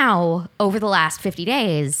 But now, over the last 50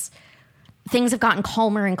 days, things have gotten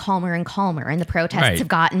calmer and calmer and calmer, and the protests have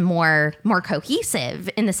gotten more cohesive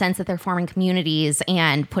in the sense that they're forming communities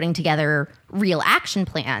and putting together real action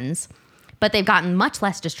plans, but they've gotten much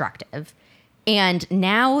less destructive. And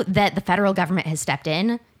now that the federal government has stepped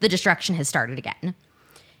in, the destruction has started again.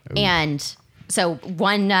 Ooh. And so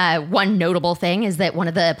one notable thing is that one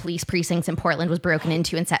of the police precincts in Portland was broken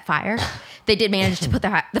into and set fire. They did manage to put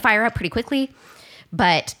the fire out pretty quickly,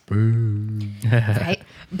 but right.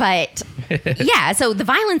 But yeah, so the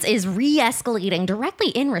violence is re-escalating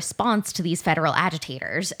directly in response to these federal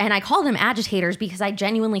agitators, and I call them agitators because I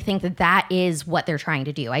genuinely think that is what they're trying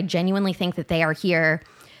to do. I genuinely think that they are here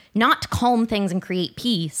not to calm things and create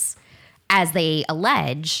peace, as they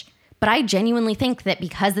allege. But I genuinely think that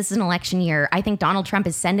because this is an election year, I think Donald Trump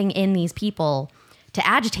is sending in these people to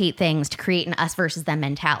agitate things to create an us versus them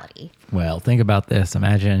mentality. Well, think about this.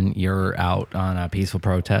 Imagine you're out on a peaceful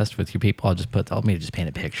protest with your people. Let me just paint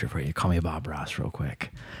a picture for you. Call me Bob Ross real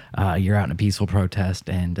quick. You're out in a peaceful protest,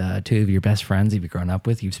 and two of your best friends you've grown up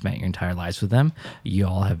with, you've spent your entire lives with them. You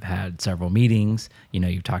all have had several meetings.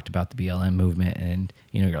 You've talked about the BLM movement, and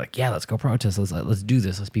you're like, yeah, let's go protest. Let's do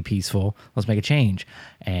this. Let's be peaceful. Let's make a change.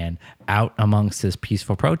 And out amongst this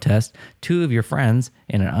peaceful protest, two of your friends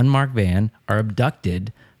in an unmarked van are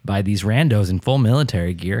abducted by these randos in full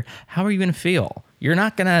military gear. How are you going to feel? You're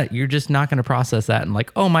just not going to process that and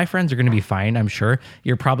like, oh, my friends are going to be fine, I'm sure.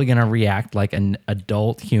 You're probably going to react like an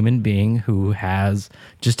adult human being who has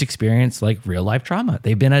just experienced like real life trauma.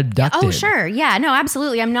 They've been abducted. Oh, sure. Yeah, no,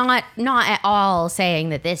 absolutely. I'm not at all saying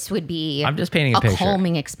that this would be I'm just painting a picture.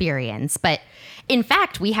 Calming experience, but in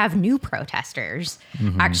fact, we have new protesters.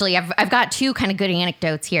 Actually, I've got two kind of good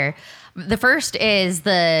anecdotes here. The first is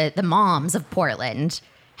the moms of Portland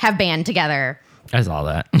have band together. I saw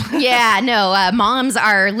that. Yeah, no, moms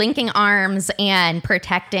are linking arms and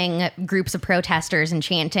protecting groups of protesters and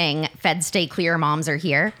chanting, "Feds stay clear, moms are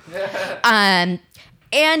here." And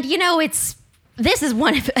this is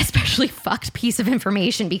one especially fucked piece of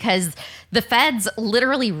information because the feds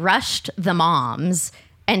literally rushed the moms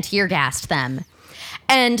and tear gassed them.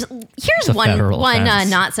 And here's one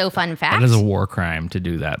not so fun fact. That is a war crime to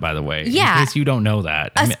do that, by the way. Yeah. In case you don't know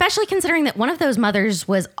that. Especially considering that one of those mothers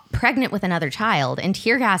was pregnant with another child, and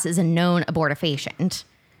tear gas is a known abortifacient.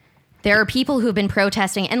 There are people who have been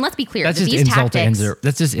protesting, and let's be clear, that's just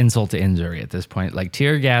insult to injury at this point. Like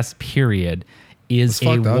tear gas, period, is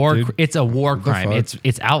a war. It's a war crime.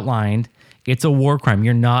 It's outlined. It's a war crime.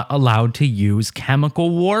 You're not allowed to use chemical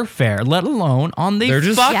warfare, let alone on the They're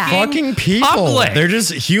just fucking people. Public. They're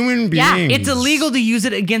just human beings. Yeah, it's illegal to use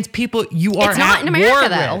it against people you are It's not in America,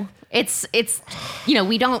 though. It's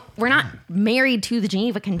we're not married to the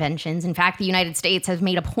Geneva Conventions. In fact, the United States has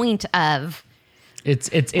made a point of It's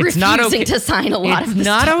refusing not okay to sign a lot of the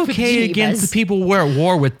not stuff with okay against Genevas. the people we're at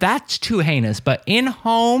war with. That's too heinous. But in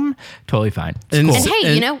home, totally fine. It's And- cool. And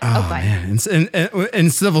hey, And- go ahead. Man, in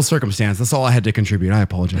civil circumstance, that's all I had to contribute. I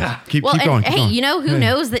apologize. Keep Well, going. and keep hey, going. you know who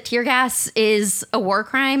knows that tear gas is a war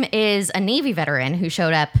crime is a Navy veteran who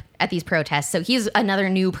showed up at these protests. So he's another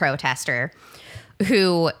new protester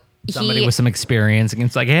who Somebody with some experience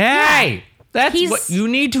against like, hey, that's He's- what you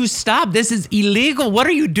need to stop. This is illegal. What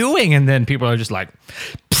are you doing? And then people are just like,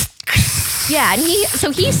 Yeah, and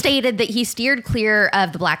he stated that he steered clear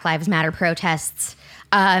of the Black Lives Matter protests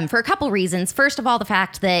for a couple reasons. First of all, the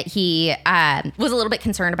fact that he was a little bit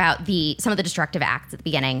concerned about some of the destructive acts at the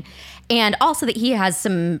beginning, and also that he has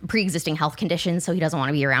some pre-existing health conditions, so he doesn't want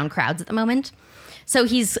to be around crowds at the moment. So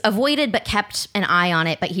he's avoided but kept an eye on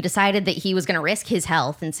it, but he decided that he was going to risk his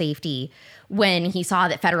health and safety when he saw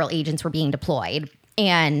that federal agents were being deployed.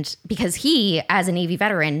 And because he, as a Navy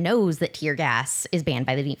veteran, knows that tear gas is banned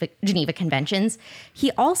by the Geneva Conventions,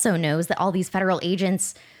 he also knows that all these federal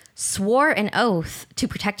agents swore an oath to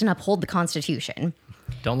protect and uphold the Constitution.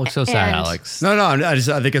 don't look so sad, And- Alex. No, I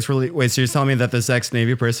think it's really. Wait, so you're telling me that this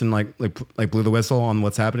ex-Navy person like blew the whistle on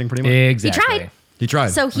what's happening, pretty much? Exactly. He tried. He tried.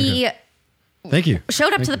 So he Okay. Thank you.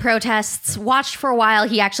 showed up to the protests, watched for a while.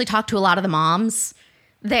 He actually talked to a lot of the moms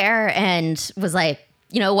there and was like,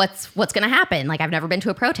 what's going to happen? Like, I've never been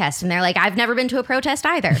to a protest. And they're like, I've never been to a protest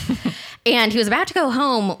either. And he was about to go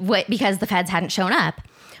home because the feds hadn't shown up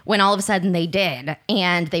when all of a sudden they did.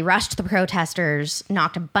 And they rushed the protesters,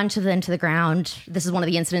 knocked a bunch of them to the ground. This is one of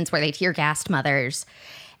the incidents where they tear gassed mothers.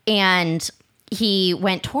 And he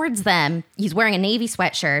went towards them. He's wearing a Navy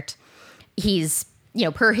sweatshirt. He's,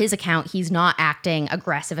 per his account, he's not acting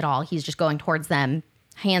aggressive at all. He's just going towards them,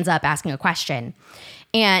 hands up, asking a question.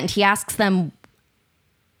 And he asks them,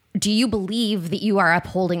 do you believe that you are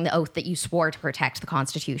upholding the oath that you swore to protect the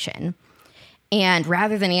Constitution? And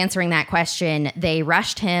rather than answering that question, they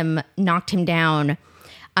rushed him, knocked him down.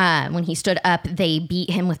 When he stood up, they beat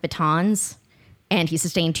him with batons, and he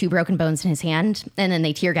sustained 2 broken bones in his hand. And then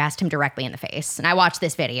they tear gassed him directly in the face. And I watched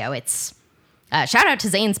this video. It's shout out to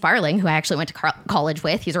Zane Sparling, who I actually went to college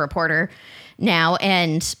with. He's a reporter now,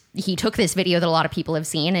 and he took this video that a lot of people have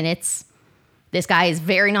seen, and this guy is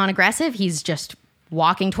very non-aggressive. He's just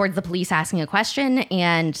walking towards the police asking a question,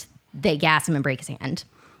 and they gas him and break his hand.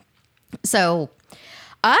 So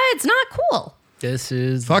it's not cool. This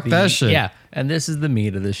is Fuck that shit. Yeah, and this is the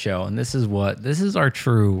meat of the show, and this is our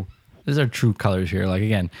true colors here. Like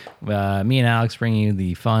again, me and Alex bringing you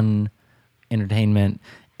the fun entertainment,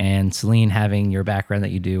 and Celine having your background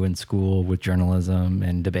that you do in school with journalism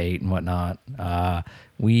and debate and whatnot.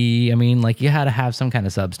 You had to have some kind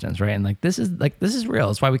of substance, right? And this is real.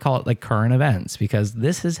 That's why we call it like current events, because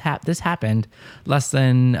this happened less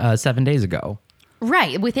than 7 days ago.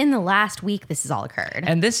 Right. Within the last week, this has all occurred.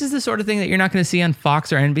 And this is the sort of thing that you're not going to see on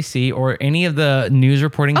Fox or NBC or any of the news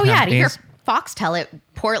reporting oh, companies. yeah. To hear Fox tell it,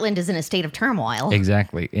 Portland is in a state of turmoil.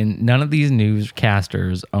 Exactly. And none of these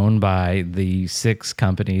newscasters owned by the 6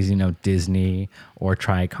 companies, Disney or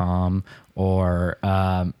Tricom or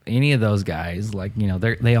any of those guys,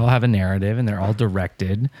 they all have a narrative and they're all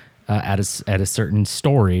directed at a certain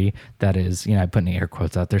story that is, I put in air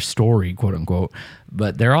quotes out there, story, quote unquote,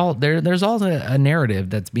 but there's all a narrative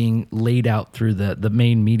that's being laid out through the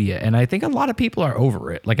main media. And I think a lot of people are over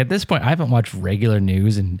it. Like at this point, I haven't watched regular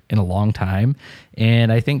news in a long time. And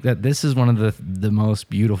I think that this is one of the most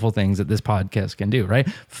beautiful things that this podcast can do, right?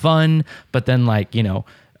 Fun, but then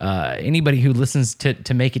anybody who listens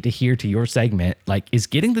to make it to your segment, is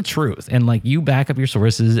getting the truth, and you back up your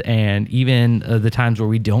sources. And even the times where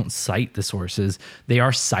we don't cite the sources, they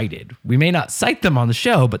are cited. We may not cite them on the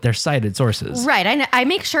show, but they're cited sources. Right. I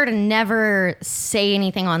make sure to never say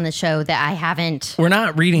anything on the show that I haven't. We're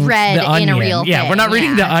not reading read the Onion. in a real yeah, thing, we're not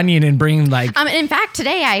reading yeah. the Onion and bringing In fact,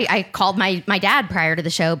 today I called my dad prior to the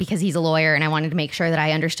show because he's a lawyer, and I wanted to make sure that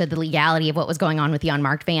I understood the legality of what was going on with the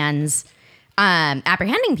unmarked vans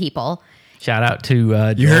apprehending people. shout out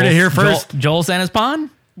to You heard it here first. Joel Santa's Pond.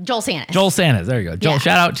 Joel Sanis. Joel Santa's. There you go. Joel. Yeah.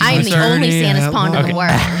 Shout out to I you, am the sir. only Santa's Yeah, pond in okay. the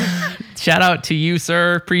world. Shout out to you,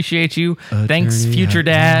 sir. Appreciate you. Thanks, Attorney future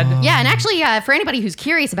dad. Yeah, and actually, for anybody who's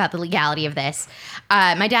curious about the legality of this,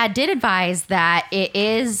 my dad did advise that it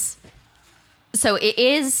is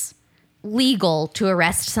legal to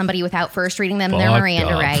arrest somebody without first reading them their Fucked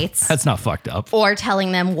Miranda up. rights That's not fucked up. or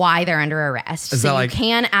telling them why they're under arrest. Is So that you like-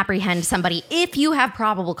 can apprehend somebody if you have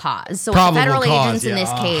probable cause. So Probable with the federal cause, agents in yeah.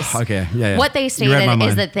 this case, Okay, yeah. what they You read stated my is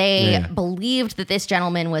mind. that they Yeah. believed that this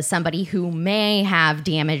gentleman was somebody who may have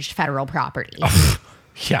damaged federal property.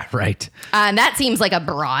 Yeah, right. That seems like a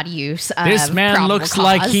broad use of This man probable looks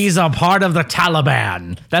like cause. he's a part of the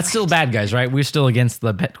Taliban. That's still bad guys, right? We're still against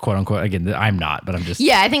the quote unquote. Again, I'm not, but I'm just.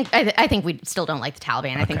 Yeah, I think we still don't like the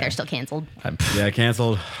Taliban. I think they're still canceled. Yeah,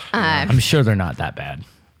 canceled. I'm sure they're not that bad.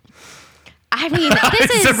 I mean, this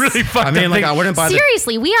It's is a really fucked I mean, up like, thing. I wouldn't buy the.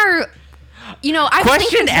 seriously. We are, I was Question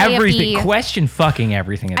thinking today everything. Of the, Question fucking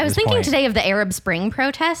everything. At I was this thinking point. today of the Arab Spring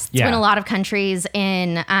protests Yeah. when a lot of countries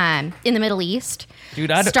in the Middle East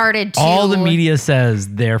Dude, started to. all the media says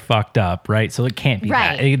they're fucked up, right? So it can't be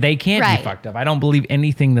Right. that. They can't Right. be fucked up. I don't believe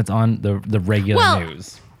anything that's on the regular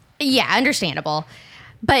news. Yeah, understandable.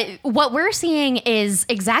 But what we're seeing is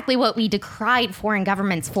exactly what we decried foreign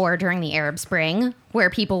governments for during the Arab Spring,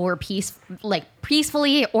 where people were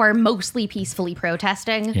peacefully or mostly peacefully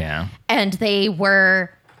protesting. Yeah. And they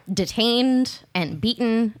were detained and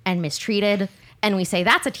beaten and mistreated. And we say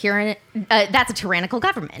that's a tyrannical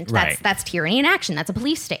government. Right. That's tyranny in action. That's a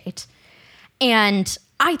police state. And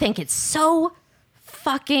I think it's so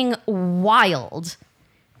fucking wild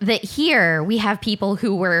that here we have people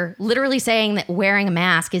who were literally saying that wearing a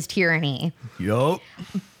mask is tyranny Yup.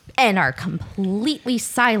 and are completely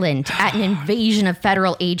silent at an invasion of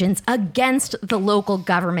federal agents against the local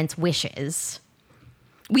government's wishes.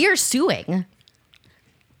 We are suing.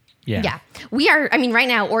 Yeah. We are. I mean, right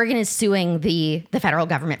now, Oregon is suing the federal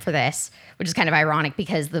government for this, which is kind of ironic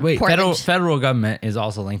because the Wait, Portland... federal government is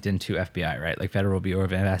also linked into FBI, right? Like Federal Bureau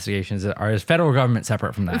of Investigations. Or is federal government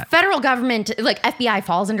separate from that? Federal government, like FBI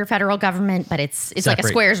falls under federal government, but it's like a Separate.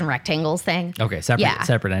 squares and rectangles thing. Okay,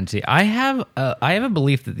 separate entity. I have a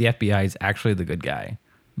belief that the FBI is actually the good guy,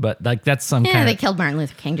 but like that's some Yeah, kind they of. killed Martin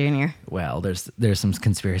Luther King Jr. Well, there's some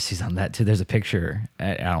conspiracies on that too. There's a picture.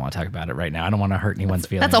 I don't want to talk about it right now. I don't want to hurt anyone's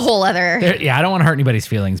feelings. That's a whole other... Yeah, I don't want to hurt anybody's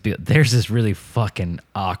feelings, but there's this really fucking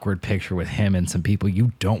awkward picture with him and some people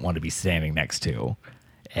you don't want to be standing next to.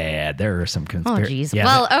 And there are some Oh, conspiracies. jeez.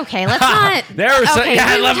 Well, okay, let's not... There are some. Okay,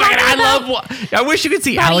 Yeah, we were talking about- I wish you could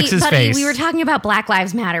see Buddy, Alex's face. We were talking about Black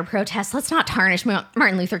Lives Matter protests. Let's not tarnish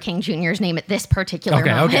Martin Luther King Jr.'s name at this particular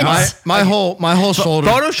moment. My whole shoulder.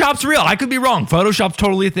 Photoshop's real. I could be wrong. Photoshop's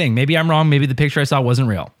totally a thing. Maybe I'm wrong. Maybe the picture I saw wasn't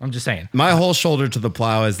real. I'm just saying. My whole shoulder to the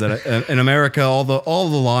plow is that in America, all the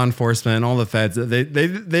law enforcement, all the feds,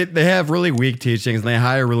 they have really weak teachings and they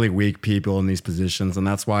hire really weak people in these positions, and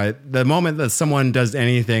that's why the moment that someone does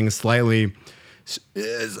anything slightly,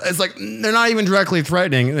 it's like they're not even directly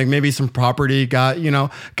threatening. Like maybe some property got,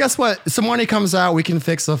 guess what? Some money comes out, we can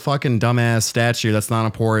fix a fucking dumbass statue that's not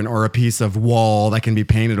important or a piece of wall that can be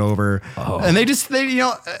painted over. And they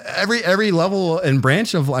every level and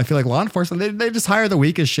branch of, I feel like law enforcement, they just hire the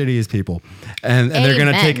weakest, shittiest people, and they're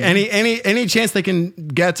gonna take any chance they can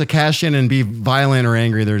get to cash in and be violent or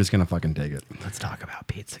angry. They're just gonna fucking take it. Let's talk about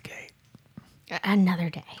Pizzagate. Another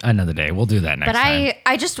day. Another day. We'll do that next But time.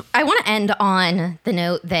 I want to end on the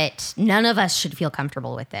note that none of us should feel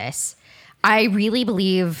comfortable with this. I really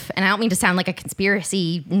believe, and I don't mean to sound like a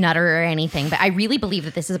conspiracy nutter or anything, but I really believe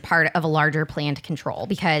that this is a part of a larger plan to control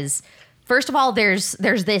because, first of all, there's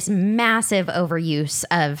this massive overuse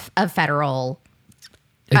of federal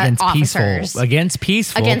Against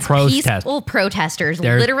peaceful protesters,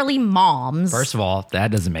 literally moms. First of all, that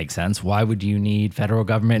doesn't make sense. Why would you need federal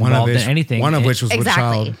government involved in anything? One of which was with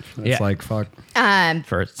Exactly. child. It's like, fuck.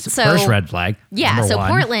 First red flag. Yeah, number so one.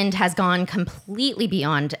 Portland has gone completely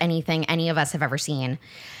beyond anything any of us have ever seen.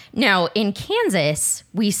 Now, in Kansas,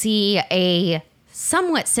 we see a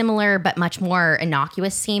somewhat similar but much more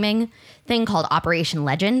innocuous seeming thing called Operation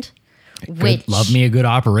Legend. Which, Love me a good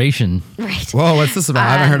operation. Right. Whoa, what's this about?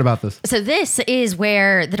 I haven't heard about this. So this is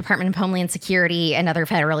where the Department of Homeland Security and other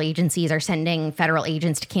federal agencies are sending federal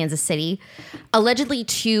agents to Kansas City, allegedly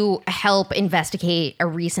to help investigate a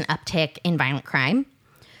recent uptick in violent crime.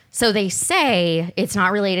 So they say it's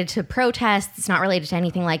not related to protests, it's not related to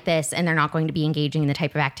anything like this, and they're not going to be engaging in the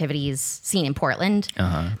type of activities seen in Portland.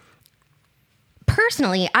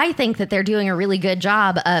 Personally, I think that they're doing a really good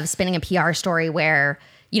job of spinning a PR story where,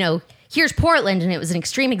 here's Portland, and it was an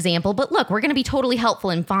extreme example, but look, we're going to be totally helpful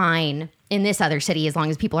and fine in this other city as long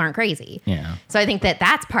as people aren't crazy. Yeah. So I think that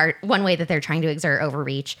that's one way that they're trying to exert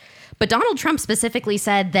overreach. But Donald Trump specifically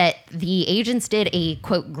said that the agents did a,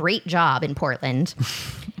 quote, great job in Portland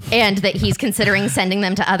and that he's considering sending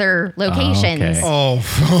them to other locations.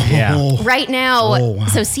 Yeah. Right now,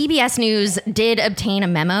 so CBS News did obtain a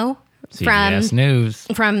memo CBS News.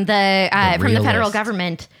 from the federal realist.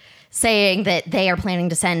 government saying that they are planning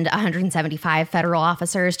to send 175 federal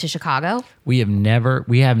officers to Chicago. We have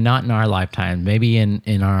not in our lifetime, maybe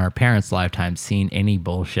in our parents' lifetime, seen any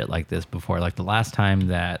bullshit like this before. Like the last time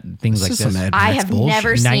that things like is some this. Mad I Max have bullshit.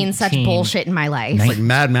 never seen such 19 bullshit in my life. Like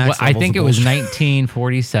Mad Max. Well, I think it levels was of bullshit.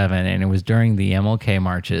 1947, and it was during the MLK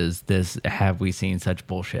marches. Have we seen such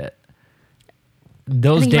bullshit? I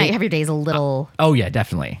Those think you might days. have your days a little, Oh yeah,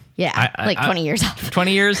 definitely. like 20 years off.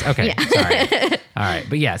 20 years? Okay. Sorry. All right.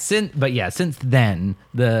 But since then,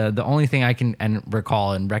 the only thing I can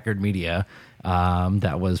recall in record media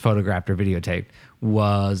that was photographed or videotaped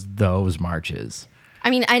was those marches. I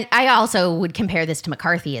mean, I also would compare this to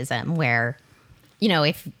McCarthyism, where, you know,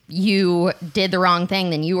 if you did the wrong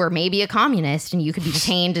thing, then you were maybe a communist and you could be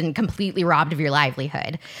detained and completely robbed of your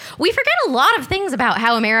livelihood. We forget a lot of things about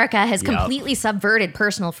how America has completely subverted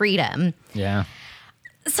personal freedom. Yeah.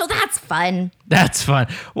 So that's fun. That's fun.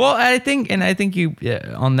 Well, I think you,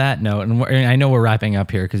 on that note, and I know we're wrapping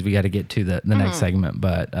up here because we got to get to the next segment.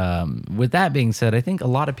 But with that being said, I think a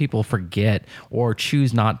lot of people forget or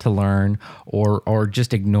choose not to learn or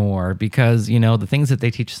just ignore because, you know, the things that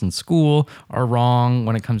they teach us in school are wrong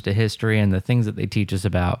when it comes to history, and the things that they teach us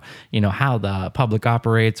about, you know, how the public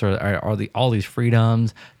operates or all these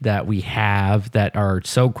freedoms that we have that are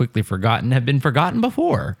so quickly forgotten have been forgotten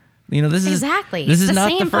before. You know, this is Exactly. This It's is the not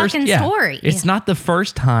same the first fucking story. It's not the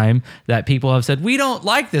first time that people have said we don't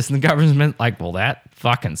like this, and the government's been like, "Well, that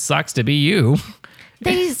fucking sucks to be you."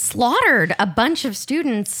 They slaughtered a bunch of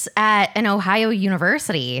students at an Ohio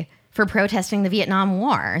university for protesting the Vietnam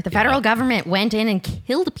War. The federal government went in and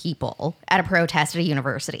killed people at a protest at a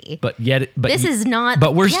university. But This is not-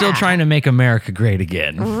 But we're still yeah. trying to make America great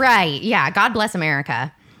again. Right. Yeah. God bless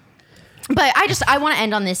America. But I want to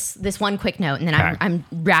end on this one quick note, and then Okay. I'm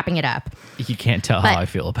wrapping it up. You can't tell But- how I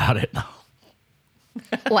feel about it.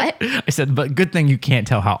 What? I said, but good thing you can't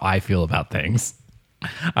tell how I feel about things.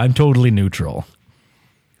 I'm totally neutral.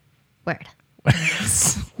 Word.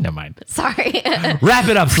 Never mind. Sorry. Wrap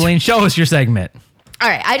it up, Celine. Show us your segment. All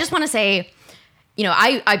right. I just want to say, you know,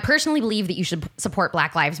 I personally believe that you should support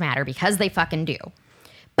Black Lives Matter because they fucking do.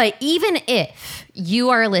 But even if you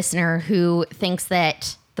are a listener who thinks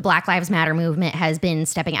that the Black Lives Matter movement has been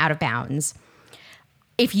stepping out of bounds,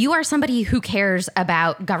 if you are somebody who cares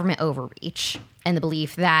about government overreach and the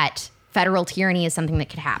belief that federal tyranny is something that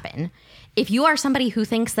could happen, if you are somebody who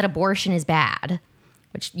thinks that abortion is bad,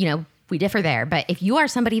 which, you know, we differ there, but if you are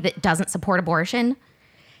somebody that doesn't support abortion,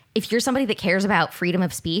 if you're somebody that cares about freedom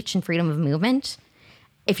of speech and freedom of movement,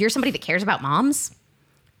 if you're somebody that cares about moms,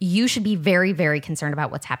 you should be very, very concerned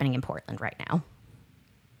about what's happening in Portland right now.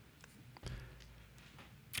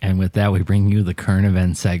 And with that, we bring you the current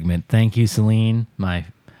event segment. Thank you, Celine, my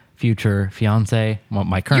future fiance. Well,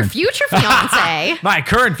 my current Your future fiance. my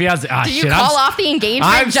current fiance. Ah, Did you shit, call off the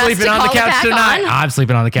engagement I'm just sleeping to on the call it couch back tonight. on? I'm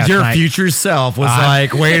sleeping on the couch Your tonight. future self was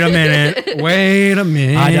like, wait a minute. Wait a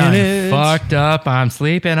minute. I done fucked up. I'm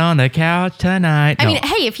sleeping on the couch tonight. I No. mean,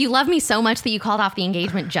 hey, if you love me so much that you called off the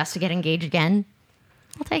engagement just to get engaged again,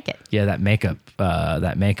 I'll take it. Yeah, that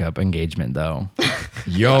makeup engagement though.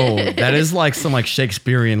 Yo, that is like some like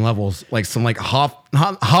Shakespearean levels, like some like I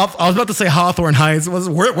was about to say Hawthorne Heights. It was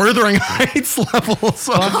Wuthering Heights levels.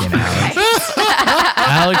 Fucking Alex.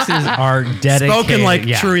 Alex is our dedicated, Spoken like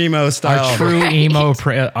true emo style. our true emo,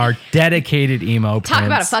 our dedicated emo. Talk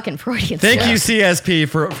about a prince. fucking Freudian Thank slip. you, CSP,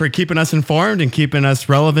 for keeping us informed and keeping us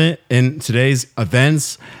relevant in today's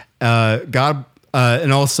events.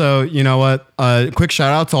 And also, you know what? Quick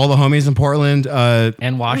shout out to all the homies in Portland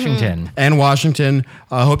and Washington. and Washington.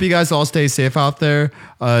 Hope you guys all stay safe out there.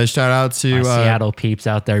 Shout out to My Seattle peeps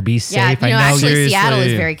out there. Be Yeah, safe. you know, I know. actually, seriously. Seattle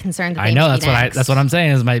is very concerned that I they know. may That's be what next. that's what I'm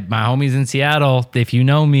saying. Is my homies in Seattle. If you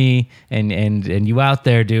know me and you out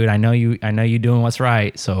there, dude, I know you doing what's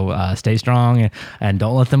right. So stay strong and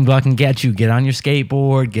don't let them fucking get you. Get on your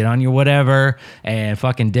skateboard. Get on your whatever and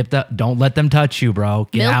fucking dip that. Don't let them touch you, bro.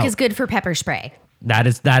 Get Milk out. is good for pepper spray. That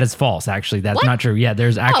is false. Actually, that's What? not true. Yeah,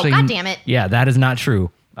 there's actually. God damn it. Yeah, that is not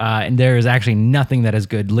true. And there is actually nothing that is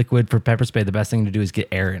good. Liquid for pepper spray. The best thing to do is get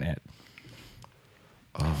air in it.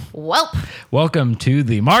 Welp. Welcome to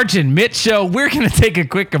the March and Mitch Show. We're going to take a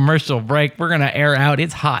quick commercial break. We're going to air out.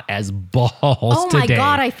 It's hot as balls Oh my today.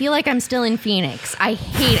 God, I feel like I'm still in Phoenix. I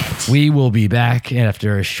hate it. We will be back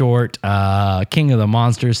after a short King of the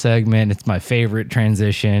Monsters segment. It's my favorite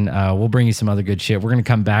transition. We'll bring you some other good shit. We're going to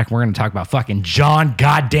come back. We're going to talk about fucking John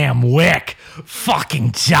goddamn Wick.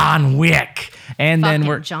 Fucking John Wick. And then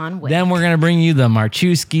Fucking John Wick. Then we're going to bring you the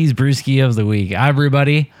Marchewski's Brewski of the week.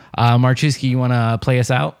 Everybody, Marchewski, you want to play us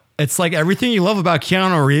out? It's like everything you love about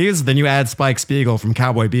Keanu Reeves, then you add Spike Spiegel from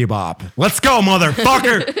Cowboy Bebop. Let's go,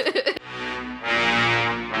 motherfucker!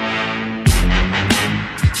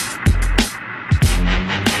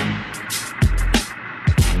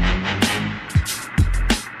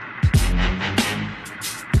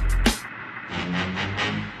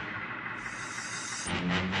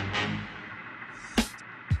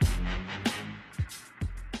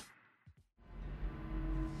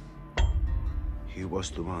 He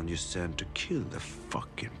was the one you sent to kill the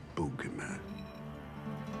fucking boogeyman.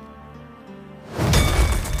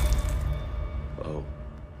 Oh,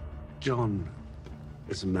 John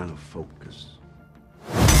is a man of focus,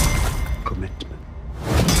 commitment,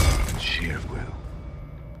 and sheer will.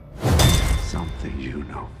 Something you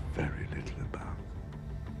know very little about.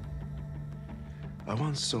 I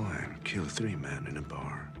once saw him kill 3 men in a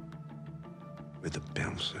bar with a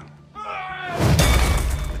pencil.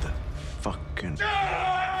 With a fucking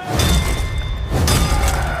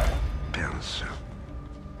pencil.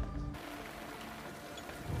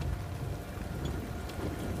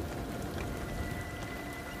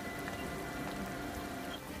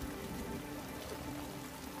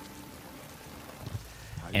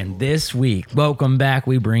 And this week, welcome back,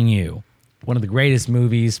 we bring you one of the greatest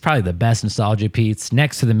movies, probably the best nostalgia piece,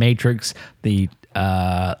 next to The Matrix, the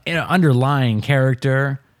underlying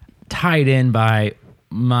character, tied in by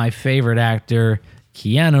my favorite actor,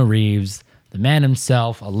 Keanu Reeves, the man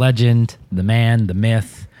himself, a legend, the man, the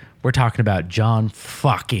myth. We're talking about John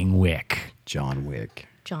fucking Wick. John Wick.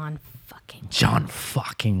 John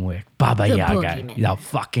fucking Wick. Baba The Yaga. boogeyman. The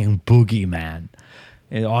fucking boogeyman.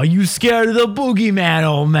 Are you scared of the boogeyman,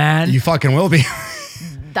 old man? You fucking will be.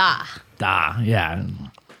 Yeah.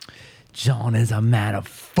 John is a man of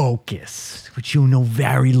focus, which you know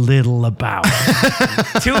very little about.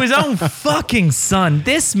 To his own fucking son.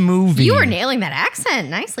 This movie. You were nailing that accent.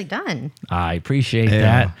 Nicely done. I appreciate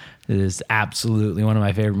that. It is absolutely one of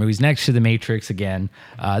my favorite movies. Next to The Matrix again.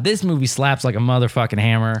 This movie slaps like a motherfucking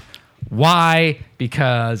hammer. Why?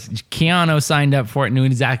 Because Keanu signed up for it, knew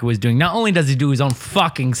exactly what he was doing. Not only does he do his own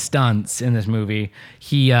fucking stunts in this movie,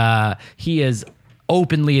 he is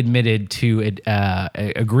openly admitted to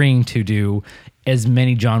agreeing to do as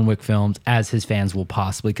many John Wick films as his fans will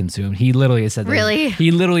possibly consume. He literally has said that. Really? He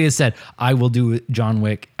literally has said, I will do John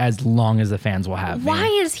Wick as long as the fans will have me. Why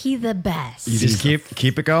is he the best? You just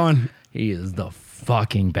keep it going. He is the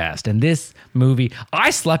fucking best. And this movie,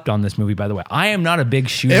 I slept on this movie, by the way. I am not a big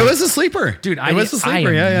shooter. It was a sleeper. Dude, it was a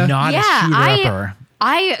sleeper. I am not a shooter-upper.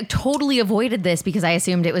 I totally avoided this because I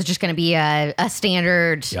assumed it was just going to be a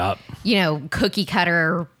standard, Yup. Cookie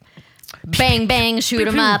cutter, bang, bang, shoot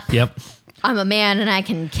 'em up. Yep. I'm a man and I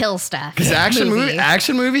can kill stuff. Because movie.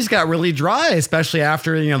 action movies got really dry, especially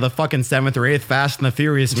after the fucking 7th or 8th Fast and the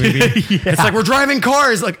Furious movie. It's like we're driving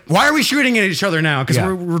cars. Like, why are we shooting at each other now? Because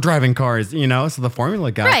we're driving cars. So the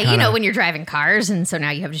formula got Right, kinda, when you're driving cars, and so now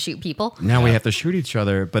you have to shoot people. now we have to shoot each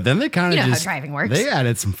other. But then they kind of You know how just driving works. They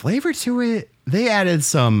added some flavor to it. They added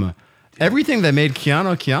some everything that made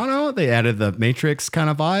Keanu. They added the Matrix kind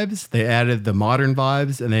of vibes. They added the modern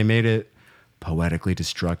vibes, and they made it poetically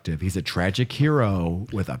destructive. He's a tragic hero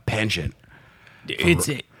with a penchant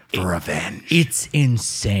for revenge. It's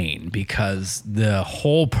insane because the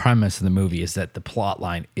whole premise of the movie is that the plot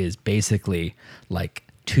line is basically like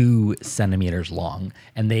 2 centimeters long,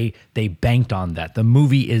 and they banked on that. The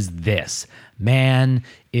movie is this: man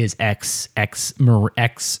is ex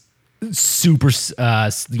super,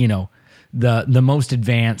 the most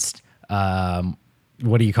advanced.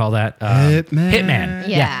 What do you call that? Hitman.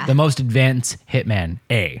 Yeah. The most advanced hitman.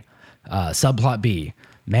 A. Subplot B.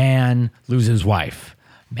 Man loses wife.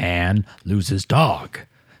 Man loses dog.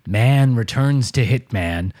 Man returns to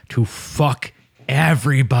hitman to fuck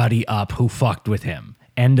everybody up who fucked with him.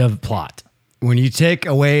 End of plot. When you take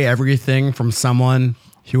away everything from someone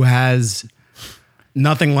who has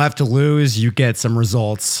nothing left to lose, you get some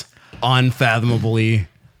results unfathomably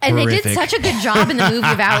And horrific. they did such a good job in the movie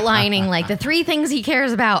of outlining like the 3 things he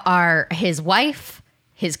cares about are his wife,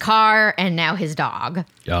 his car, and now his dog.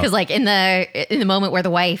 Yup. Because like in the moment where the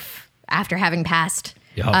wife, after having passed,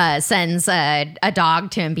 Yup. sends a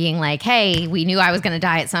dog to him, being like, "Hey, we knew I was going to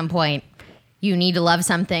die at some point. You need to love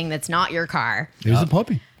something that's not your car." It was a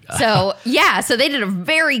puppy. So so they did a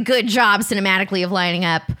very good job cinematically of lining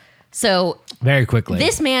up. So Very quickly.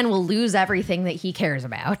 this man will lose everything that he cares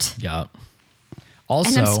about. Yup. And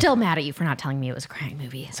Also, I'm still mad at you for not telling me it was a crime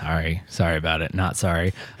movie. sorry about it. Not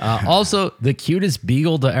sorry. Also, the cutest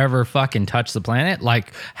beagle to ever fucking touch the planet.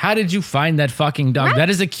 Like, how did you find that fucking dog? Right? That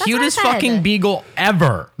is the That's what I cutest said. fucking beagle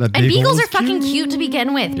ever. And beagles are fucking cute to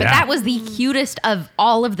begin with, but Yeah. that was the cutest of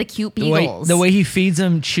all of the cute beagles. The way he feeds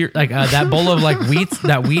him that bowl of like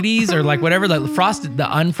Wheaties or like whatever, like the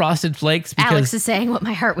unfrosted flakes. Because, Alex is saying what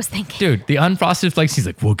my heart was thinking. dude, the unfrosted flakes, he's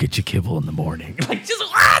like, we'll get you kibble in the morning. Like, just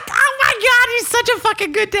what? Oh my God, he's such a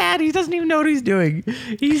fucking good dad. He doesn't even know what he's doing.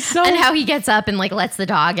 He's so. And how he gets up and like lets the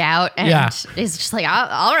dog out and Yeah. is just like,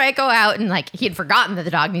 all right, go out. And like he had forgotten that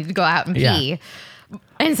the dog needed to go out and Yeah. pee.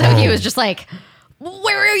 And so he was just like,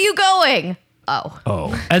 where are you going?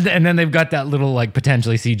 Oh, and then they've got that little like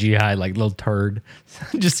potentially CGI like little turd.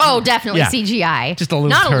 Just definitely yeah. CGI. Just a little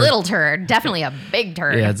not turd. a little turd, definitely a big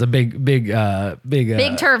turd. Yeah, it's a big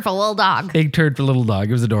turd for a little dog. Big turd for little dog.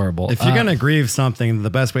 It was adorable. If you're gonna grieve something, the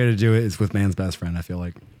best way to do it is with man's best friend. I feel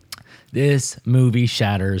like this movie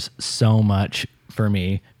shatters so much for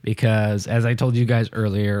me because, as I told you guys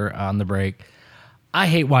earlier on the break, I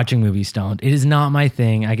hate watching movies stoned. It is not my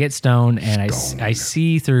thing. I get stoned and I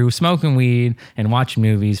see through. Smoking weed and watching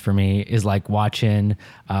movies for me is like watching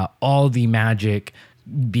all the magic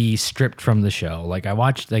be stripped from the show. Like I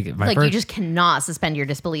watched like my first, you just cannot suspend your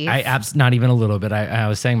disbelief. not even a little bit. I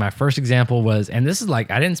was saying my first example was, and this is like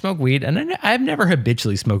I didn't smoke weed, and I've never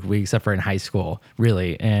habitually smoked weed except for in high school,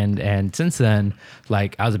 really. And since then,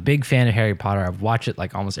 like I was a big fan of Harry Potter. I've watched it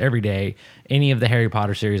like almost every day. Any of the Harry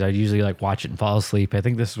Potter series, I'd usually like watch it and fall asleep. I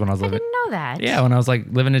think this is when I was living. I didn't know that. Yeah, when I was like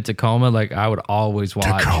living in Tacoma, like I would always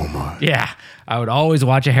watch. Tacoma. Yeah, I would always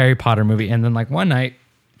watch a Harry Potter movie, and then like one night,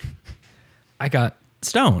 I got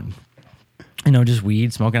stoned. Just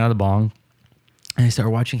weed, smoking out of the bong. And I started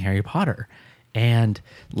watching Harry Potter. And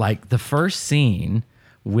like the first scene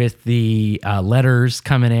with the letters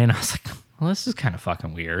coming in, I was like, well, this is kind of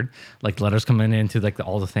fucking weird. Like letters coming into like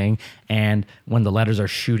all the thing. And when the letters are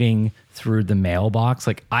shooting through the mailbox,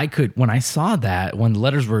 like when I saw that, when the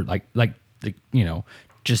letters were like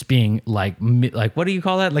just being like what do you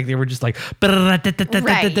call that? Like they were just like right,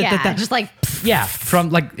 yeah, just like yeah,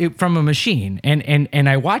 from a machine, and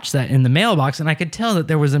I watched that in the mailbox, and I could tell that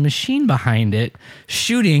there was a machine behind it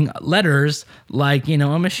shooting letters like a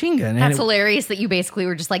machine gun. That's hilarious that you basically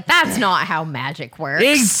were just like, that's not how magic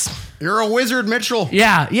works. you're a wizard, Mitchell.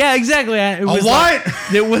 Yeah, exactly. It was what?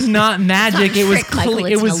 It was not magic. It's not a It was trick, Michael,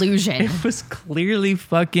 it's an illusion. It was clearly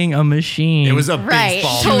fucking a machine. It was a Right,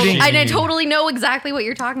 baseball machine. and I totally know exactly what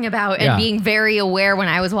you're talking about, and Yeah. being very aware when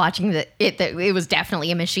I was watching that it was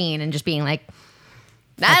definitely a machine, and just being like,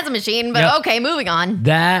 that's a machine, but Yep. okay, moving on.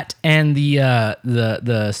 That and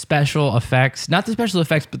the special effects, not the special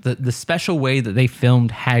effects, but the special way that they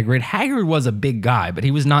filmed Hagrid. Hagrid was a big guy, but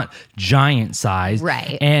he was not giant size.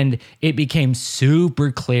 Right. And it became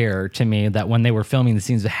super clear to me that when they were filming the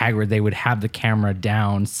scenes of Hagrid, they would have the camera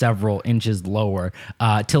down several inches lower,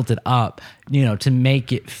 tilted up, to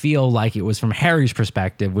make it feel like it was from Harry's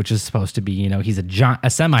perspective, which is supposed to be, he's a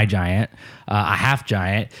semi-giant, a half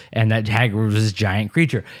giant, and that Hagrid was this giant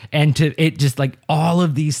creature. And it just like all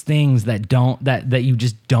of these things that you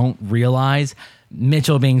just don't realize,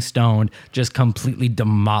 Mitchell being stoned just completely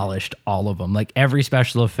demolished all of them. Like every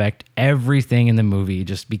special effect, everything in the movie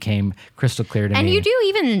just became crystal clear to me. And you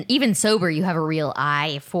do even sober, you have a real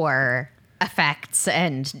eye for effects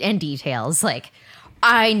and details. Like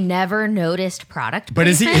I never noticed product But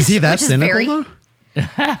is he placement, that which is cynical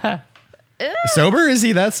though? Sober? Is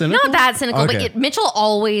he that cynical? Not that cynical, Okay. but Mitchell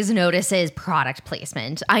always notices product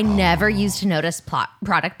placement. I never used to notice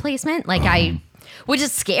product placement. Which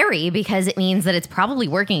is scary because it means that it's probably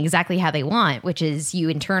working exactly how they want, which is you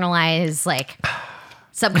internalize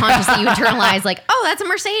subconsciously you internalize oh, that's a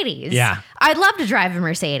Mercedes. Yeah. I'd love to drive a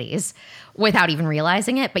Mercedes without even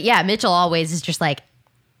realizing it. But yeah, Mitchell always is just like,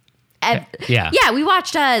 Yeah. Yeah, we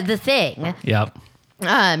watched The Thing. Yep.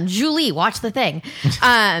 Julie, watch The Thing.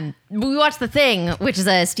 We watched The Thing, which is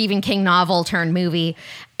a Stephen King novel turned movie.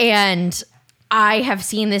 And I have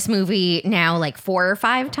seen this movie now 4 or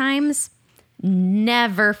 5 times.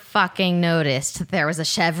 Never fucking noticed that there was a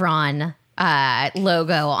Chevron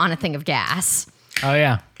logo on a thing of gas. Oh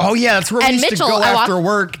yeah. Oh yeah, that's where we And used Mitchell, to go after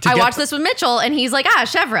work. I watched this with Mitchell, and he's like,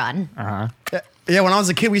 Chevron. Yeah, when I was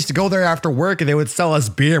a kid, we used to go there after work, and they would sell us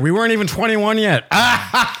beer. We weren't even 21 yet.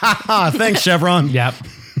 Thanks, Chevron. Yep.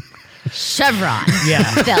 Chevron.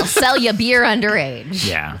 Yeah. They'll sell you beer underage.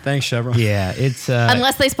 Yeah. Thanks, Chevron. Yeah. It's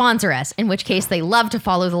Unless they sponsor us, in which case they love to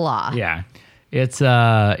follow the law. yeah. It's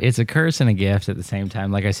a curse and a gift at the same time.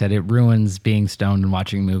 Like I said, it ruins being stoned and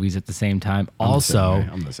watching movies at the same time. Also,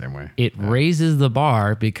 I'm the same way. it raises the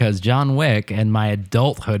bar because John Wick and my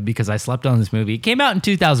adulthood, because I slept on this movie. It came out in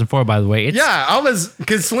 2004, by the way.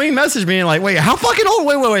 Because Celine messaged me like, wait, how fucking old?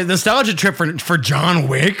 Wait, nostalgia trip for John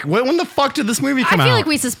Wick? When the fuck did this movie come out? I feel like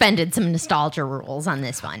we suspended some nostalgia rules on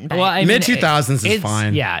this one. But Mid-2000s is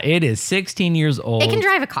fine. Yeah, it is 16 years old. it can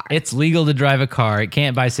drive a car. It's legal to drive a car. It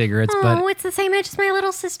can't buy cigarettes, but it's the same age as my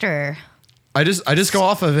little sister. I just go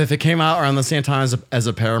off of if it came out around the same time as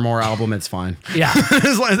a Paramore album, it's fine. yeah.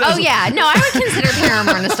 Oh yeah, no, I would consider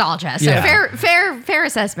Paramore nostalgia. So Yeah. fair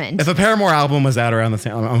assessment. If a Paramore album was out around the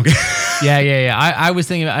same, I'm okay. Yeah. I was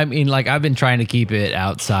thinking. I mean, like I've been trying to keep it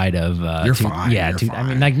outside of. You're fine. Yeah, You're I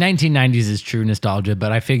mean, fine. like 1990s is true nostalgia,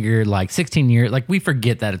 but I figured like 16 years, like we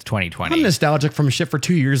forget that it's 2020. I'm nostalgic from shit for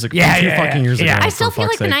 2 years ago. Yeah, two yeah, fucking years yeah. ago. I still for feel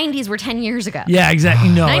like fuck's the sake. 90s were 10 years ago. Yeah, exactly.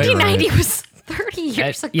 No, 1990 was 30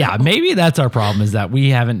 years ago. Yeah, maybe that's our problem is that we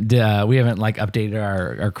haven't like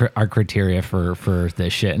updated our criteria for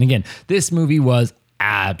this shit. And again, this movie was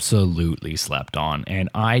absolutely slept on, and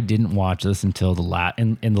I didn't watch this until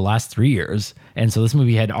in the last 3 years. And so this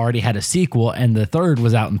movie had already had a sequel, and the third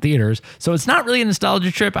was out in theaters. So it's not really a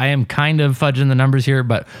nostalgia trip. I am kind of fudging the numbers here,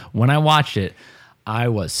 but when I watched it, I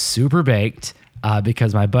was super baked.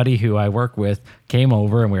 Because my buddy who I work with came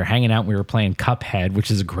over and we were hanging out and we were playing Cuphead, which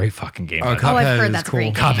is a great fucking game. Oh, Oh, I've Cuphead heard is that's a cool.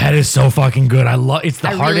 great game. Cuphead is so fucking good. It's the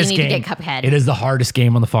I really hardest need to game. get Cuphead. It is the hardest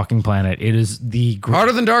game on the fucking planet. It is the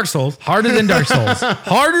Harder than Dark Souls. harder than Dark Souls.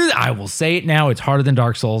 I will say it now. It's harder than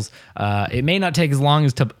Dark Souls. It may not take as long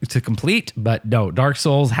as to complete, but no, Dark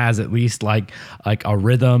Souls has at least like a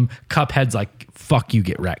rhythm. Cuphead's like fuck you,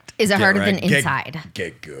 get wrecked. Is it harder than Get- Inside?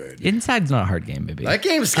 Get good. Inside's not a hard game, baby. That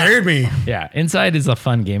game scared me. Yeah, Inside is a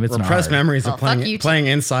fun game. It's not Repressed hard. memories Well, of fuck you playing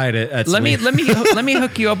too. inside it. At Let me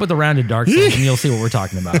hook you up with a round of Dark Souls, and you'll see what we're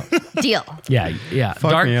talking about. Deal. Yeah.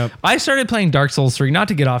 Fuck me up. I started playing Dark Souls 3, not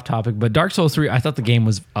to get off topic, but Dark Souls 3, I thought the game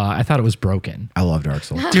was, I thought it was broken. I love Dark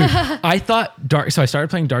Souls. Dude, I thought so I started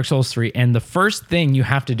playing Dark Souls 3, and the first thing you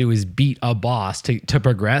have to do is beat a boss to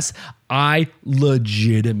progress. I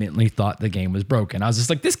legitimately thought the game was broken. I was just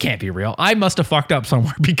like, this can't be real. I must have fucked up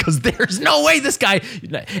somewhere because there's no way this guy,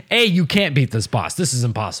 you can't beat this boss. This is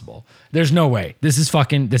impossible. There's no way.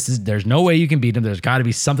 There's no way you can beat him. There's got to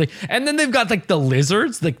be something. And then they've got like the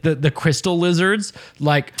lizards, like the crystal lizards,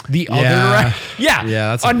 like the other. Yeah.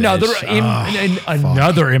 That's a another, bitch.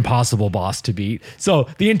 another impossible boss to beat. So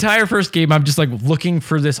the entire first game, I'm just like looking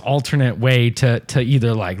for this alternate way to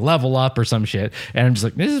either like level up or some shit. And I'm just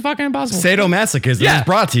like, this is fucking impossible. Sadomasochism Yeah. is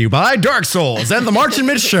brought to you by Dark Souls and the March and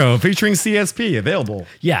Mitch Show featuring CSP available.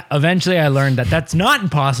 Yeah, eventually I learned that that's not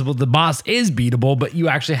impossible. The boss is beatable, but you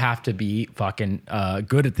actually have to be fucking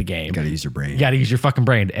good at the game. You gotta use your brain. You gotta use your fucking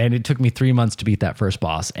brain. And it took me 3 months to beat that first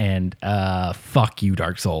boss. And fuck you,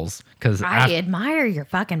 Dark Souls. Because I admire your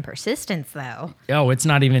fucking persistence, though. it's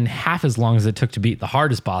not even half as long as it took to beat the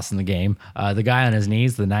hardest boss in the game. The guy on his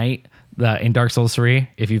knees, the knight. In Dark Souls 3,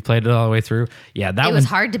 if you've played it all the way through, that It was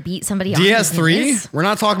hard to beat somebody on his DS3? knees. We're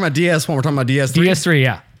not talking about DS1, we're talking about DS3. DS3,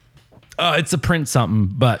 yeah. It's a print something,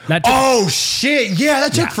 but that took, Oh shit! Yeah,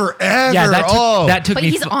 that took forever. yeah, that took But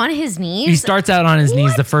me. he's on his knees. He starts out on his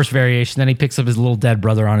knees, the first variation, then he picks up his little dead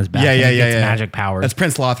brother on his back. Yeah, and yeah, he yeah, gets yeah. magic powers. That's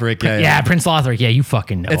Prince Lothric. Yeah, yeah, Prince Lothric. Yeah, you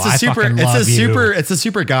fucking know. It's I a super. fucking It's love a super. you. It's a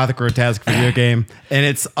super gothic, grotesque video game, and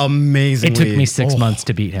it's amazing. It took me 6 months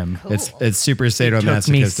to beat him. It's super It took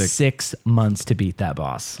me sadomasochistic. 6 months to beat that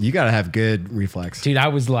boss. You gotta have good reflex. Dude,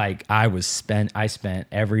 I spent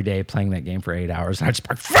every day playing that game for 8 hours. And I just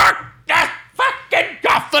like, fuck that fucking,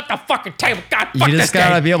 God, flip the fucking table. God, fuck You this just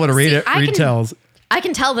gotta game. be able to read See, it. I Read can- tells. I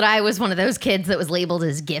can tell that I was one of those kids that was labeled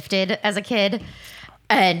as gifted as a kid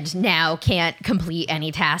and now can't complete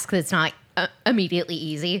any task that's not immediately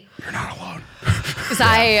easy. You're not alone.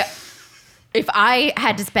 Because if I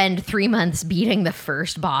had to spend 3 months beating the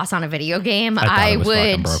first boss on a video game, I thought I it was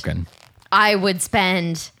fucking would broken. I would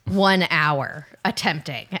spend 1 hour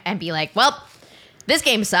attempting and be like, well, this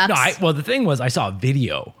game sucks. No, the thing was, I saw a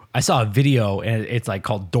video. And it's like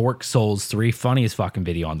called Dork Souls 3. Funniest fucking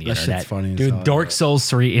video on the That internet. shit's funny as Dude, hell, Dork Souls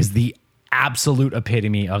 3 is the absolute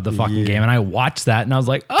epitome of the fucking game. And I watched that and I was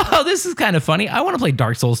like, oh, this is kind of funny. I want to play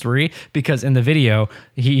Dark Souls 3 because in the video,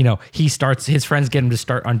 he starts, his friends get him to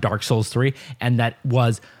start on Dark Souls 3. And it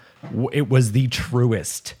was the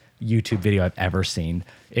truest YouTube video I've ever seen.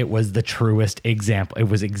 It was the truest example. It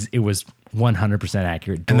was 100%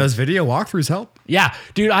 accurate. And those video walkthroughs help. Yeah,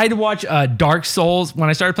 dude, I had to watch Dark Souls. When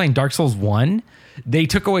I started playing Dark Souls 1, they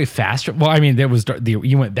took away fast travel. Well, I mean,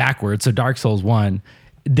 you went backwards. So Dark Souls 1,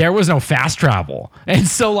 there was no fast travel. And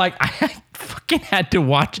so like I fucking had to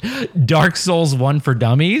watch Dark Souls 1 for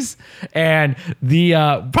Dummies, and the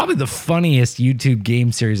probably the funniest YouTube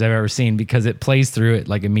game series I've ever seen because it plays through it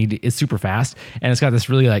like immediately. It's super fast and it's got this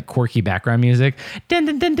really like quirky background music. And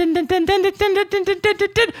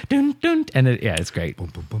it's great.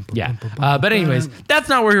 Yeah. But anyways, that's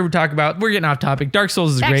not what we're talking about. We're getting off topic. Dark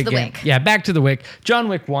Souls is a Back to great the game. Wick. Yeah, back to the Wick. John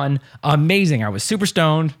Wick 1, amazing. I was super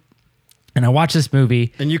stoned. And I watched this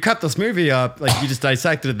movie. And you cut this movie up, like you just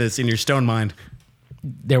dissected this in your stone mind.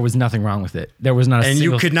 There was nothing wrong with it. There was not a And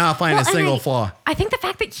single... you could not find a Well, and single flaw. I think the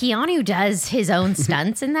fact that Keanu does his own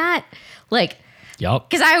stunts in that, like, Yup.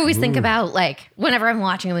 because I always think about like whenever I'm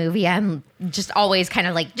watching a movie, I'm just always kind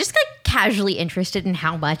of like just like casually interested in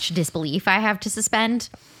how much disbelief I have to suspend.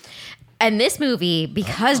 And this movie,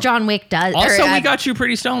 because John Wick does... Also, we got you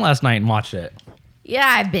pretty stoned last night and watched it. Yeah,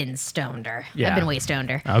 I've been stoneder. Yeah. I've been way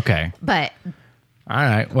stoneder. Okay. But... All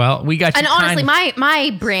right. Well, we got you. And honestly,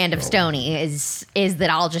 my brand of stony is that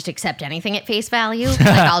I'll just accept anything at face value. Like,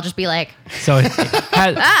 I'll just be like, So it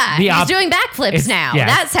has he's doing backflips now. yeah.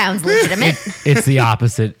 That sounds legitimate. It's the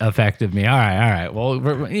opposite effect of me. All right. Well,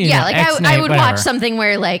 Like I would watch something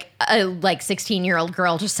where like a 16-year-old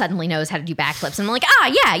girl just suddenly knows how to do backflips. And I'm like,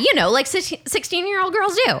 yeah, like 16-year-old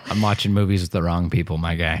girls do. I'm watching movies with the wrong people,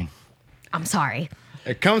 my guy. I'm sorry.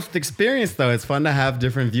 It comes with experience, though. It's fun to have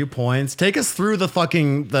different viewpoints. Take us through the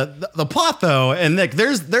fucking the plot, though. And Nick,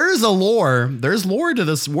 there's a lore. There's lore to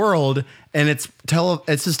this world, and it's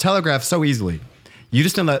just telegraphed so easily. You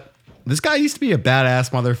just know that this guy used to be a badass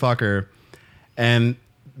motherfucker, and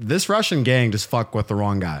this Russian gang just fucked with the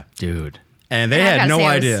wrong guy, Dude. and they had no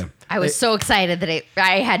idea. I was so excited that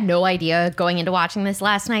I had no idea going into watching this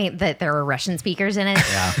last night that there were Russian speakers in it.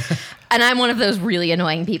 Yeah. And I'm one of those really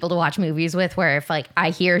annoying people to watch movies with where if like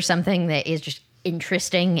I hear something that is just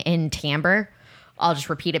interesting in timbre, I'll just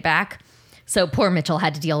repeat it back. So poor Mitchell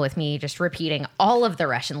had to deal with me just repeating all of the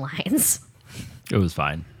Russian lines. It was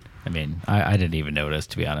fine. I mean, I didn't even notice,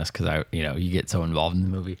 to be honest, because you get so involved in the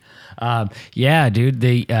movie. Yeah, dude.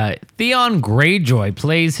 The Theon Greyjoy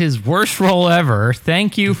plays his worst role ever.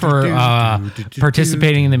 Thank you for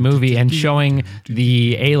participating in the movie and showing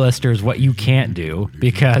the A-listers what you can't do,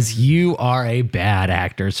 because you are a bad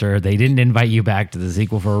actor, sir. They didn't invite you back to the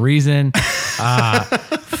sequel for a reason.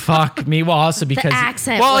 Fuck me. Well, also because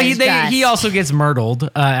he also gets murdered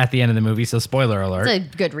at the end of the movie. So spoiler alert.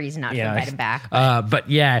 It's a good reason not to invite him back. But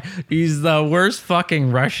yeah, he's the worst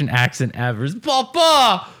fucking Russian accent ever.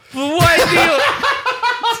 Papa, why do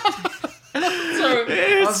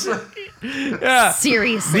you? Yeah.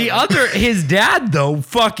 Seriously. His dad though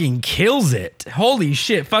fucking kills it. Holy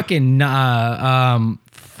shit. Fucking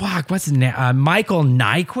what's his name? Michael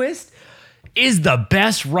Nyquist is the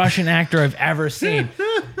best Russian actor I've ever seen.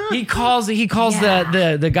 He calls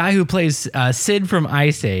the guy who plays Sid from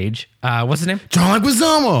Ice Age. What's his name? John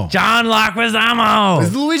Leguizamo. John Leguizamo.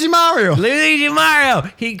 It's Luigi Mario.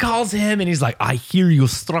 He calls him and he's like, I hear you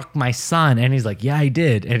struck my son. And he's like, yeah, I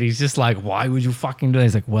did. And he's just like, why would you fucking do that?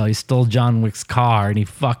 He's like, well, he stole John Wick's car and he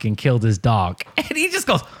fucking killed his dog. And he just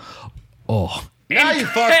goes, oh. Now you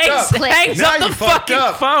fucked up. Hangs up the fucking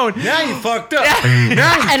phone. Now you fucked up.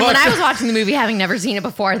 And when I was watching the movie, having never seen it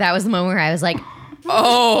before, that was the moment where I was like,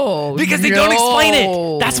 oh, because they don't explain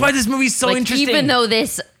it. That's why this movie's so interesting. Even though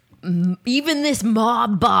this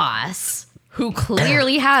mob boss, who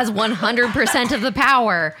clearly has 100% of the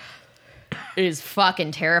power, is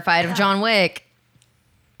fucking terrified of John Wick.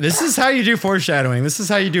 This is how you do foreshadowing. This is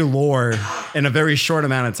how you do lore in a very short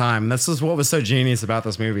amount of time. This is what was so genius about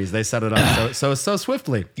this movie. Is they set it up so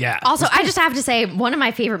swiftly. Yeah. Also, I just have to say, one of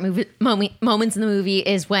my favorite moments in the movie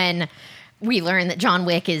is when we learn that John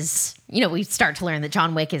Wick is, we start to learn that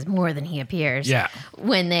John Wick is more than he appears. Yeah.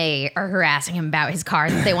 When they are harassing him about his car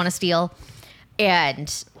that they want to steal.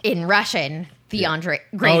 And in Russian, Theon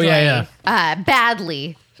Greyjoy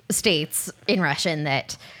badly states in Russian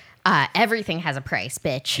that everything has a price,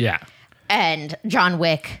 bitch. Yeah. And John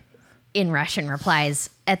Wick in Russian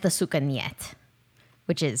replies, "Это сука нет,"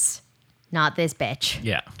 which is not this bitch.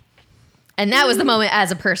 Yeah. And that was the moment,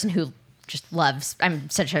 as a person who just loves, I'm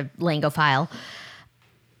such a Langophile,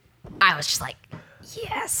 I was just like,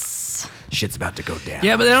 yes. Shit's about to go down.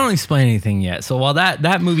 Yeah, but they don't explain anything yet. So while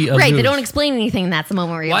that movie alludes, Right, they don't explain anything, and that's the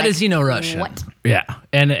moment where you're why like, does he know Russian? What? Yeah.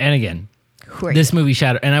 And again, Who are this you? movie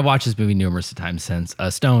shattered, and I watched this movie numerous times since.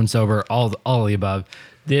 Stone, sober, all of the above.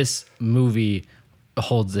 This movie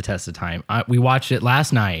holds the test of time. We watched it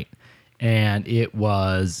last night, and it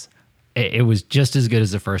was just as good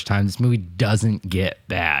as the first time. This movie doesn't get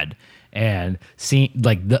bad, and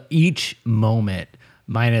each moment,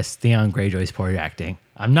 minus Theon Greyjoy's poor acting,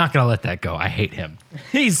 I'm not gonna let that go. I hate him.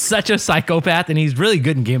 He's such a psychopath, and he's really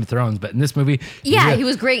good in Game of Thrones. But in this movie, he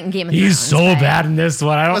was great in Game of Thrones. He's so bad in this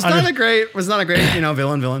one. Was not a great,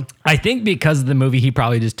 villain. I think because of the movie, he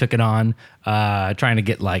probably just took it on, trying to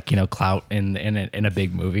get clout in a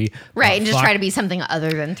big movie, Right, and just try to be something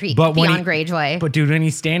other than Theon Greyjoy. But dude, when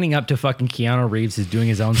he's standing up to fucking Keanu Reeves, who's doing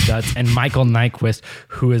his own stunts, and Michael Nyquist,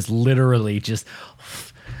 who is literally just,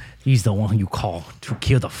 he's the one you call to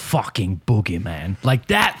kill the fucking boogeyman. Like,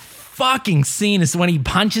 that fucking scene is when he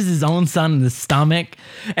punches his own son in the stomach,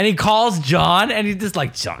 and he calls John, and he's just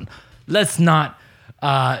like, John, let's not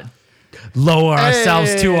lower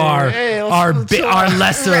ourselves to our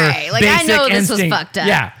lesser Right. Like, I basic know this was instinct. fucked up.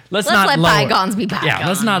 Yeah, let's let not lower, bygones be bygones. Yeah,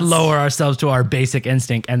 let's not lower ourselves to our basic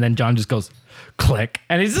instinct. And then John just goes, click.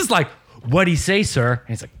 And he's just like, what'd he say, sir? And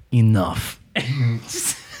he's like, enough.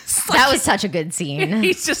 That was such a good scene.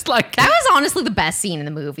 He's just like, That was honestly the best scene in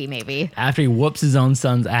the movie, maybe. after he whoops his own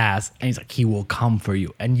son's ass, and he's like, he will come for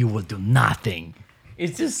you, and you will do nothing.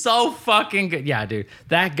 It's just so fucking good. Yeah, dude.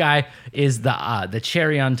 That guy is the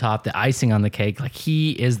cherry on top, the icing on the cake. Like,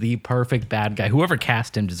 he is the perfect bad guy. Whoever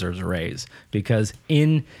cast him deserves a raise, because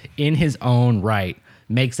in his own right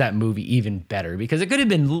makes that movie even better, because it could have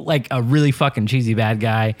been like a really fucking cheesy bad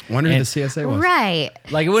guy. Wonder who And, the CSA was. Right.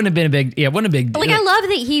 like, it wouldn't have been a big, yeah, it wouldn't have been Like, I love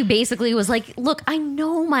that he basically was like, look, I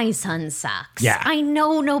know my son sucks. Yeah. I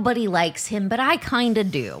know nobody likes him, but I kind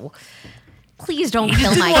of do. Please don't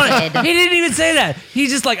kill my kid. He didn't even say that.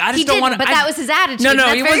 He's just like, I just He don't didn't, want to. but that was his attitude. No,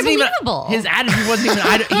 That's he very wasn't even. believable. His attitude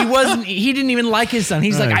wasn't even. He didn't even like his son.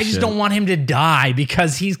 He's like, Oh, I just shit. don't want him to die,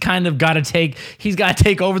 because he's kind of got to take. He's got to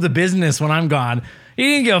take over the business when I'm gone. He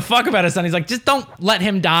didn't give a fuck about his son. He's like, just don't let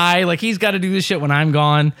him die. Like, he's got to do this shit when I'm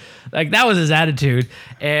gone. Like, that was his attitude.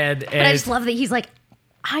 And But I just love that he's like,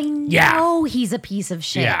 I know he's a piece of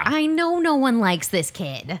shit. Yeah. I know no one likes this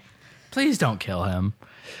kid. please don't kill him.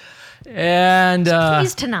 And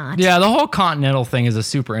Please to not. yeah, the whole Continental thing is a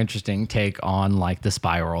super interesting take on like the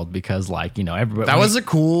spy world, because like, you know, everybody That was a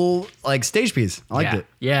cool like stage piece. I liked yeah. it.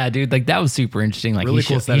 Yeah, dude, like that was super interesting. Like Really he,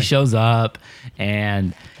 cool he setting. shows up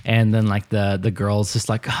and then like the girl's just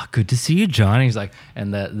like, oh, good to see you, John. And he's like,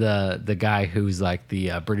 and the guy who's like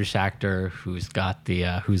the British actor who's got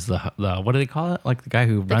the who's the what do they call it? Like the guy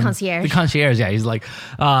who runs concierge. The concierge, yeah. He's like,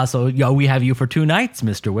 so yo, we have you for 2 nights,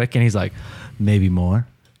 Mr. Wick. And he's like, maybe more.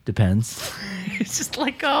 Depends. It's just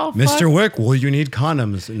like, oh, fuck. Mr. Wick, will you need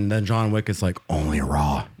condoms? And then John Wick is like, only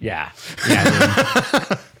raw. Yeah.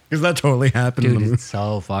 Yeah, Because that totally happened in the dude, movie. it's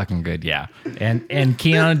so fucking good. Yeah. And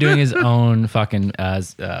Keanu doing his own fucking,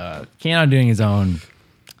 Keanu doing his own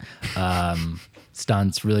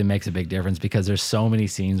stunts really makes a big difference, because there's so many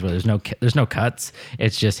scenes where there's no cuts.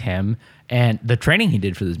 It's just him. And the training he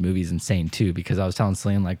did for this movie is insane too, because I was telling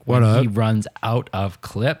Celine, like, when he runs out of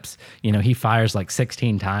clips, you know, he fires like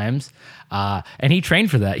 16 times. And he trained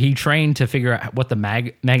for that. He trained to figure out what the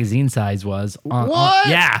magazine size was. What?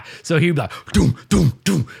 Yeah. So he'd be like, doom, doom,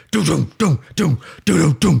 doom, doom, doom, doom, doom,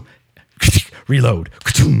 doom, doom, reload,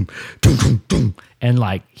 doom, doom, doom, doom. And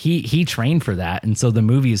like he trained for that. And so the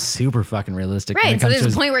movie is super fucking realistic. when it Right. So comes there's to a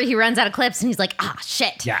his- point where he runs out of clips and he's like, ah,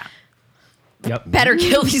 shit. Yeah. Yep. Better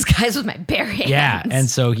kill these guys with my bare hands. Yeah, and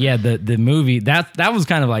so yeah, the movie that was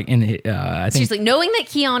kind of like in I think Seriously, knowing that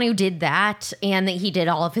Keanu did that and that he did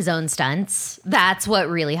all of his own stunts, that's what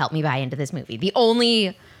really helped me buy into this movie. The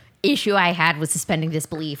only issue I had with suspending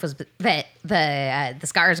disbelief was that the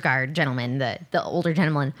Skarsgård gentleman, the older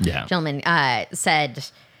gentleman, said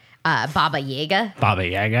Baba Yaga. Baba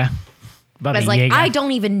Yaga. I was like, I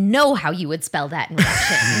don't even know how you would spell that in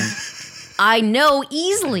Russian. I know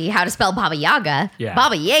easily how to spell Baba Yaga. Yeah.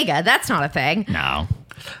 Baba Yaga, that's not a thing. No.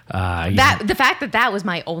 The fact that was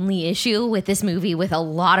my only issue with this movie, with a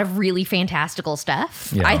lot of really fantastical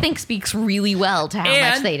stuff, Yeah. I think speaks really well to how much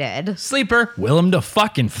And- they did. Sleeper, Willem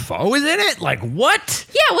Dafoe Foe is in it? Like, what?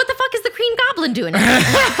 Yeah, what the fuck is the Green Goblin doing?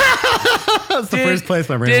 That's the first place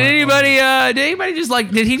my brain Did went. anybody just like,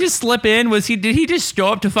 did he just slip in? Did he just show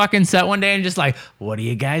up to fucking set one day and just like, what are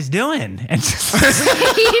you guys doing? And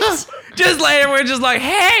just like, everyone's just like,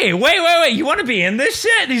 hey, wait, you want to be in this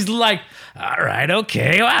shit? And he's like, all right,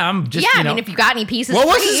 okay, well, I'm just, yeah, you I know. mean, if you got any pieces, What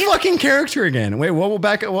was free- his fucking character again? Wait, what? We'll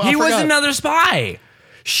back. Well, he was another spy.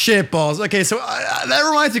 Shitballs. Okay, so that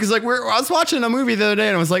reminds me, because like I was watching a movie the other day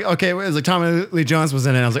and I was like, okay, it was like Tommy Lee Jones was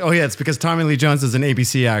in it. And I was like, oh yeah, it's because Tommy Lee Jones is an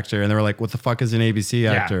ABC actor, and they were like, what the fuck is an ABC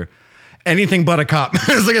actor? Anything but a cop.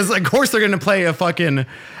 It's like, of course they're gonna play a fucking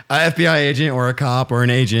FBI agent or a cop or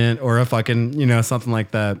an agent or a fucking, you know, something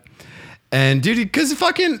like that. And dude, because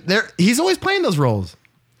fucking he's always playing those roles.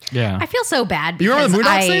 Yeah. I feel so bad You because remember the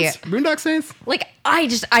Boondock Saints? Boondock Saints? Like,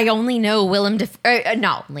 I only know Willem Dafoe,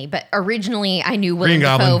 not only, but originally I knew Willem Green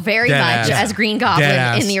Dafoe Goblin. very Dead much ass. as Green Goblin Dead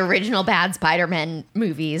ass. in the original bad Spider-Man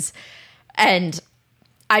movies. And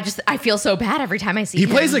I feel so bad every time I see He him.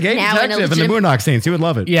 plays a gay now detective in the Boondock Saints. He would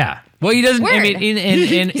love it. Yeah. Well, he doesn't. I Word. mean,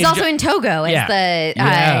 in He's also in Togo as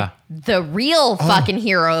Yeah. the real fucking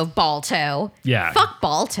hero of Balto. Yeah. Fuck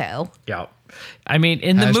Balto. Yeah. I mean,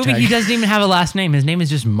 in the movie, Hashtag. he doesn't even have a last name. His name is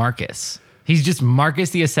just Marcus. He's just Marcus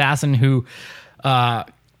the assassin who.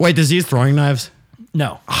 Wait, does he use throwing knives?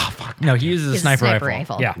 No. Oh, fuck. No, he uses a He's a sniper sniper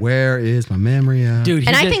rifle. rifle. Yeah. Where is my memory at? Dude,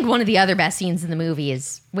 And I think one of the other best scenes in the movie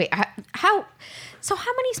is how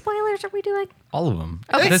many spoilers are we doing? all of them.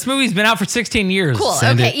 Okay. This movie's been out for 16 years. Cool.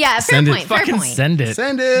 Send okay. it. Yeah. Fair Send it. point. Fair Fucking point. send it.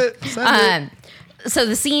 Send it. Send it. So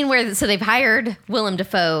the scene where they've hired Willem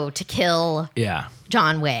Dafoe to kill Yeah.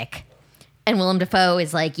 John Wick. And Willem Dafoe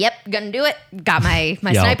is like, yep, gonna do it. Got my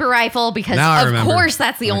sniper rifle because, Now I of remember. course,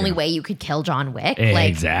 that's the only way you could kill John Wick. Like,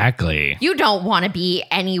 Exactly. you don't want to be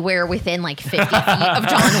anywhere within like 50 feet of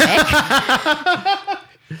John Wick.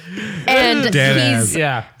 And Dead he's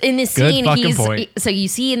Yeah. in this Good scene. fucking point. So you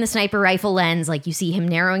see in the sniper rifle lens, like you see him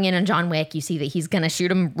narrowing in on John Wick. You see that he's gonna shoot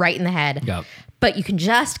him right in the head. Yep. But you can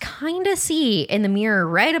just kind of see in the mirror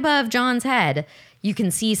right above John's head. You can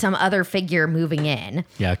see some other figure moving in.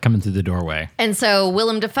 Yeah, coming through the doorway. And so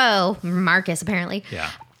Willem Dafoe, Marcus apparently, Yeah.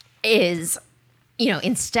 is,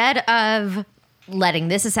 instead of letting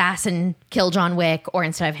this assassin kill John Wick or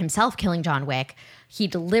instead of himself killing John Wick, he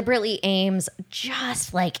deliberately aims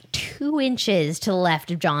just like 2 inches to the left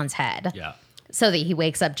of John's head. Yeah. So that he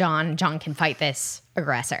wakes up John. John can fight this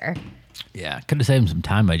aggressor. Yeah. Could have saved him some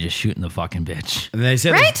time by just shooting the fucking bitch. And they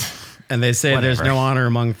say Right? And they say there's Whatever. no honor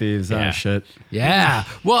among thieves. Yeah. Oh, shit. Yeah.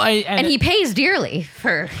 Well, And he pays dearly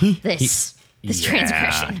for this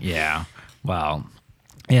transgression. Yeah. Well,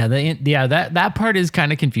 yeah. That part is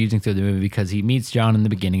kind of confusing through the movie because he meets John in the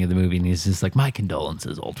beginning of the movie and he's just like, "My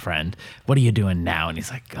condolences, old friend. What are you doing now?" And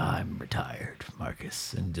he's like, "I'm retired,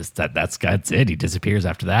 Marcus." And just that's it. He disappears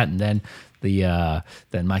after that, and then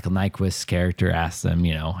then Michael Nyquist's character asks him,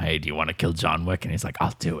 "Hey, do you want to kill John Wick?" And he's like,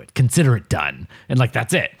 "I'll do it. Consider it done." And like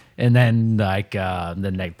that's it. And then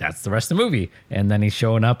that's the rest of the movie. And then he's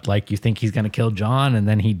showing up like you think he's gonna kill John, and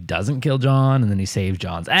then he doesn't kill John, and then he saves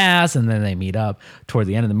John's ass, and then they meet up toward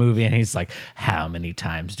the end of the movie, and he's like, "How many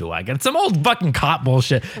times do I get some old fucking cop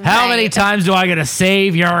bullshit? How many Right. times do I get to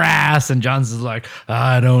save your ass?" And John's just like,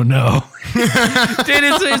 "I don't know." Dude,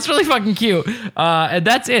 it's really fucking cute. And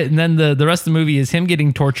that's it. And then the rest of the movie is him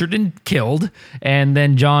getting tortured and killed, and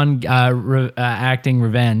then John acting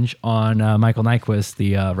revenge on Michael Nyquist,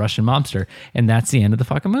 the Russian mobster, and that's the end of the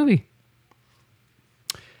fucking movie.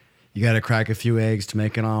 You got to crack a few eggs to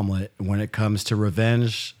make an omelet. When it comes to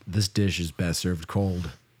revenge, this dish is best served cold.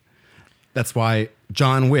 That's why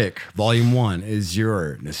John Wick Volume 1 is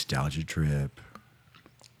your nostalgia trip.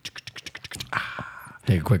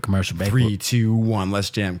 Take a quick commercial break. 3, 2, 1, let's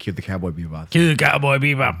jam. Cue the Cowboy Bebop. Cue the Cowboy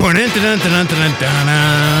Bebop.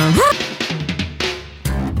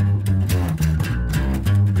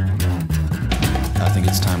 I think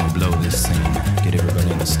it's time we blow this scene. Get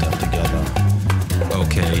everybody in the stuff together.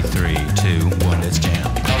 Okay, 3, 2, 1, let's jam.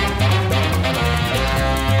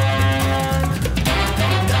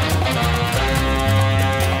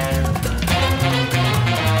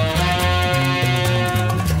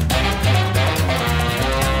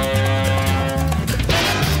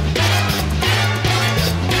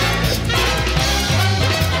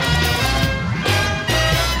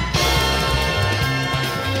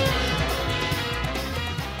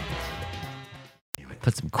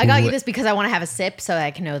 Put some cool I got you this because I want to have a sip so I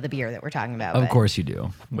can know the beer that we're talking about. Of but- course you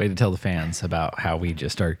do. Way to tell the fans about how we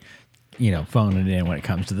just are, phoning it in when it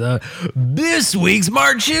comes to this week's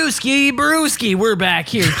Chewski Brewski. We're back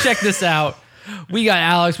here. Check this out. We got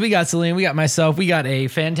Alex, we got Celine, we got myself, we got a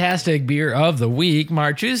fantastic beer of the week.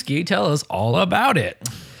 Chewski, tell us all about it.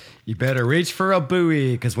 You better reach for a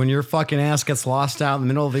buoy, because when your fucking ass gets lost out in the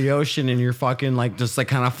middle of the ocean and you're fucking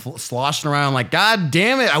kind of sloshing around like, God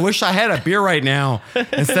damn it, I wish I had a beer right now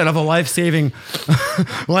instead of a life-saving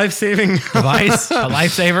Device, a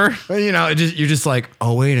lifesaver. you're just like,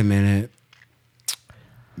 oh, wait a minute.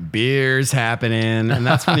 Beer's happening. And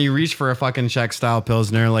that's when you reach for a fucking Czech style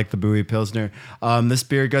Pilsner, like the Buoy Pilsner. This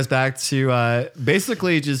beer goes back to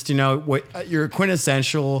basically just, what your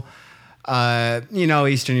quintessential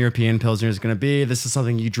Eastern European Pilsner is going to be. This is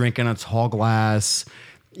something you drink in a tall glass.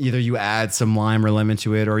 Either you add some lime or lemon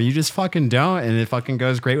to it, or you just fucking don't, and it fucking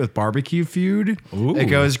goes great with barbecue food. Ooh, it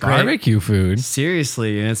goes great. barbecue food.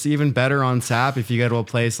 Seriously, and it's even better on tap if you go to a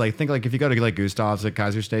place if you go to like Gustav's at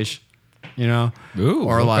Kaiser Station, Ooh,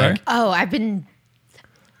 or okay. like Oh,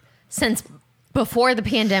 since before the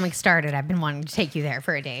pandemic started, I've been wanting to take you there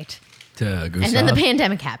for a date. To And then the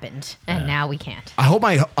pandemic happened, and now we can't. I hope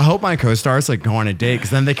my co-stars go on a date, because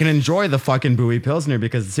then they can enjoy the fucking Buoy Pilsner,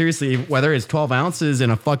 because seriously, whether it's 12 ounces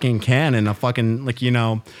in a fucking can and a fucking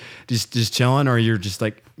just chilling, or you're just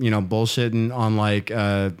bullshitting on like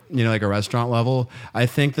a restaurant level, I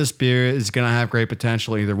think this beer is gonna have great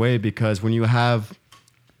potential either way, because when you have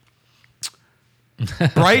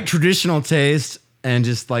bright traditional taste and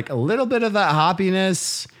just like a little bit of that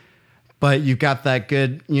hoppiness, but you got that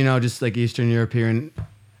good, just like Eastern European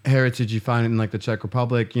heritage you find in like the Czech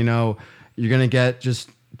Republic, you're going to get just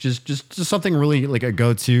Just something really like a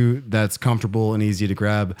go-to that's comfortable and easy to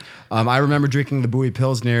grab. I remember drinking the Buoy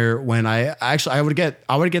Pilsner when I would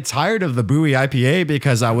get tired of the Buoy IPA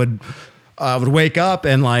because I would wake up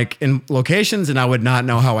and like in locations and I would not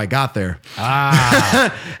know how I got there.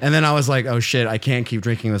 And then I was like, oh shit, I can't keep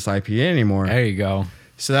drinking this IPA anymore. There you go.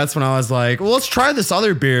 So that's when I was like, well, let's try this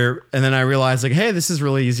other beer. And then I realized like, hey, this is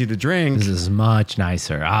really easy to drink. This is much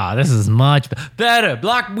nicer. This is much better.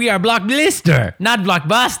 We are Blockblister, not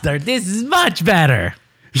Blockbuster. This is much better.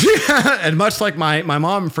 Yeah, and much like my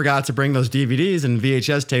mom forgot to bring those DVDs and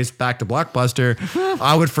VHS tapes back to Blockbuster,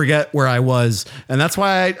 I would forget where I was. And that's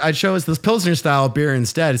why I chose this Pilsner style beer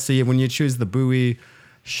instead. See, when you choose the Buoy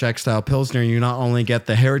Czech style Pilsner, you not only get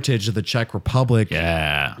the heritage of the Czech Republic,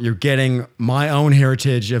 you're getting my own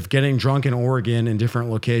heritage of getting drunk in Oregon in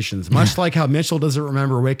different locations. Much like how Mitchell doesn't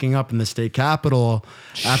remember waking up in the state capitol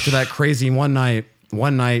after that crazy one night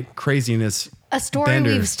craziness. A story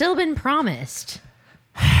bender. we've still been promised.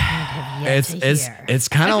 It's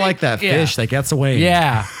kind of like that fish that gets away.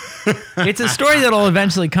 Yeah. It's a story that'll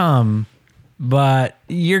eventually come, but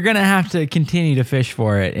you're going to have to continue to fish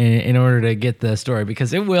for it in order to get the story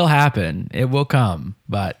because it will happen. It will come,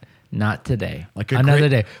 but not today. Like another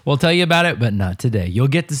day. We'll tell you about it, but not today. You'll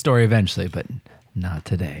get the story eventually, but not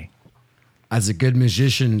today. As a good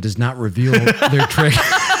magician does not reveal their trick.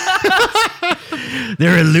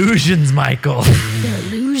 They're illusions, Michael.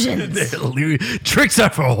 They're illusions. Tricks are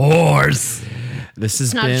for whores. This has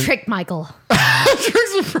It's not been a trick, Michael.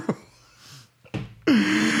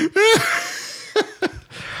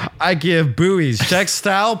 I give Buoy's Czech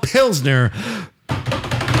style Pilsner.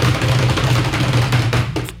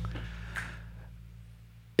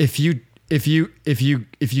 If you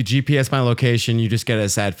GPS my location, you just get a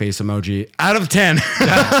sad face emoji. Out of 10.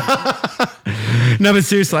 No, but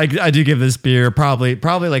seriously, I do give this beer probably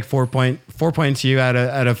like 4.2 out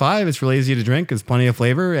of 5. It's really easy to drink. It's plenty of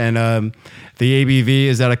flavor, and the ABV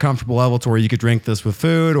is at a comfortable level to where you could drink this with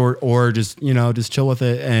food or just chill with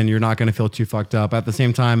it, and you're not going to feel too fucked up. At the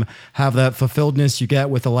same time, have that fulfilledness you get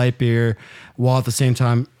with a light beer, while at the same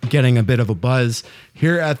time getting a bit of a buzz.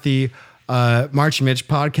 Here at the March Mitch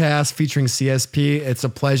podcast featuring CSP. It's a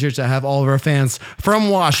pleasure to have all of our fans from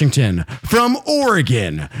Washington, from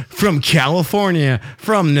Oregon, from California,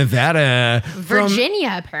 from Nevada,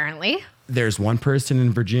 Virginia, apparently. There's one person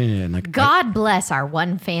in Virginia, and like God bless our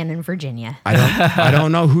one fan in Virginia. I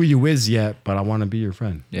don't know who you is yet, but I want to be your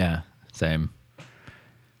friend. Yeah, same.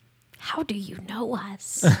 How do you know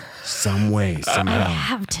us? Some way, I somehow.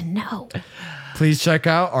 have to know. Please check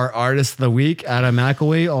out our artist of the week, Adam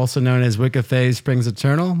McElwee, also known as Wicca Phase Springs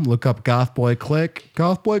Eternal. Look up Goth Boy Click.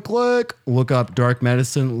 Look up Dark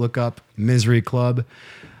Medicine. Look up Misery Club.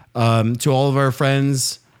 To all of our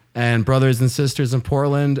friends and brothers and sisters in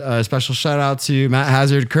Portland, a special shout out to Matt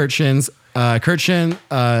Hazard, Skylar,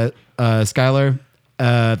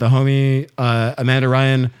 the homie, Amanda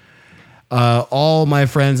Ryan. All my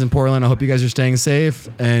friends in Portland, I hope you guys are staying safe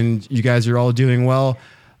and you guys are all doing well.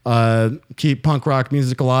 Keep punk rock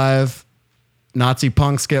music alive. Nazi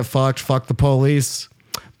punks get fucked. Fuck the police.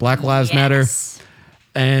 Black Lives Matter.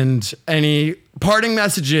 And any parting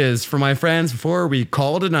messages for my friends before we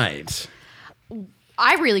call it a night?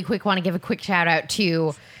 I really want to give a quick shout out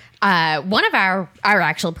to one of our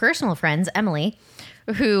actual personal friends, Emily,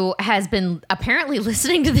 who has been apparently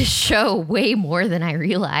listening to this show way more than I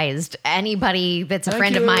realized. Anybody that's a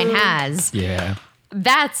friend of mine has. Yeah.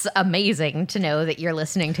 That's amazing to know that you're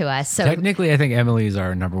listening to us. So technically, I think Emily is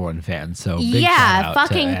our number one fan. So big shout out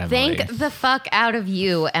fucking to Emily. thank the fuck out of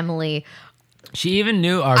you, Emily. She even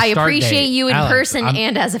knew our I start appreciate date. you in Alex, person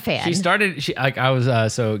and as a fan.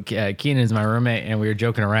 Keenan is my roommate and we were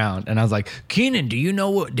joking around and I was like, Keenan, do you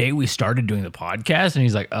know what day we started doing the podcast? And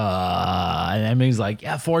he's like, and Emily's like,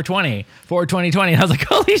 yeah, 4/20. And I was like,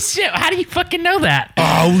 holy shit, how do you fucking know that?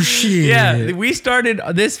 Oh shit. Yeah, we started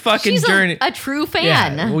this fucking She's journey. a true fan.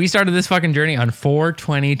 Yeah, we started this fucking journey on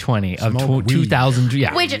 4/20/20 of 2000.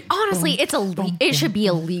 Yeah. Which honestly, it should be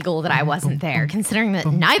illegal that I wasn't there, considering that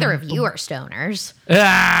neither of you are stoners.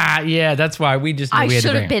 Yeah, that's why we just. I we had to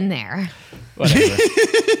should bring have been there. Whatever.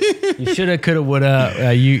 You shoulda, coulda,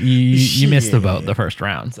 woulda. You missed the boat the first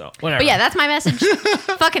round. So whatever. But yeah, that's my message.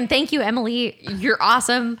 Fucking thank you, Emily. You're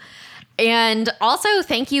awesome. And also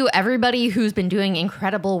thank you everybody who's been doing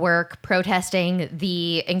incredible work protesting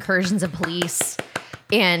the incursions of police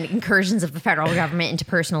and incursions of the federal government into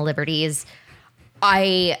personal liberties.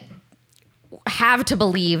 I have to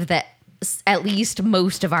believe that at least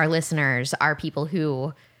most of our listeners are people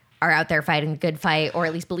who are out there fighting the good fight, or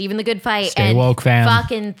at least believe in the good fight. Stay and woke, fam.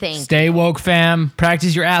 Fucking think. Stay woke, fam.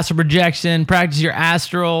 Practice your astral projection. Practice your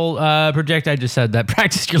astral project. I just said that.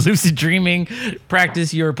 Practice your lucid dreaming.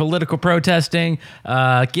 Practice your political protesting.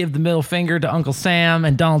 Give the middle finger to Uncle Sam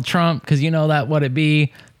and Donald Trump, because you know that what it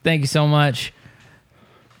be. Thank you so much.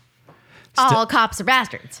 All cops are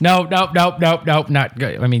bastards. No, not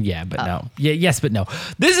good. I mean, yeah, but no. Yeah, yes, but no.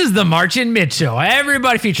 This is the March in Mid Show.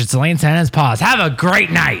 Everybody featured Celine Santa's Pause. Have a great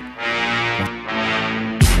night.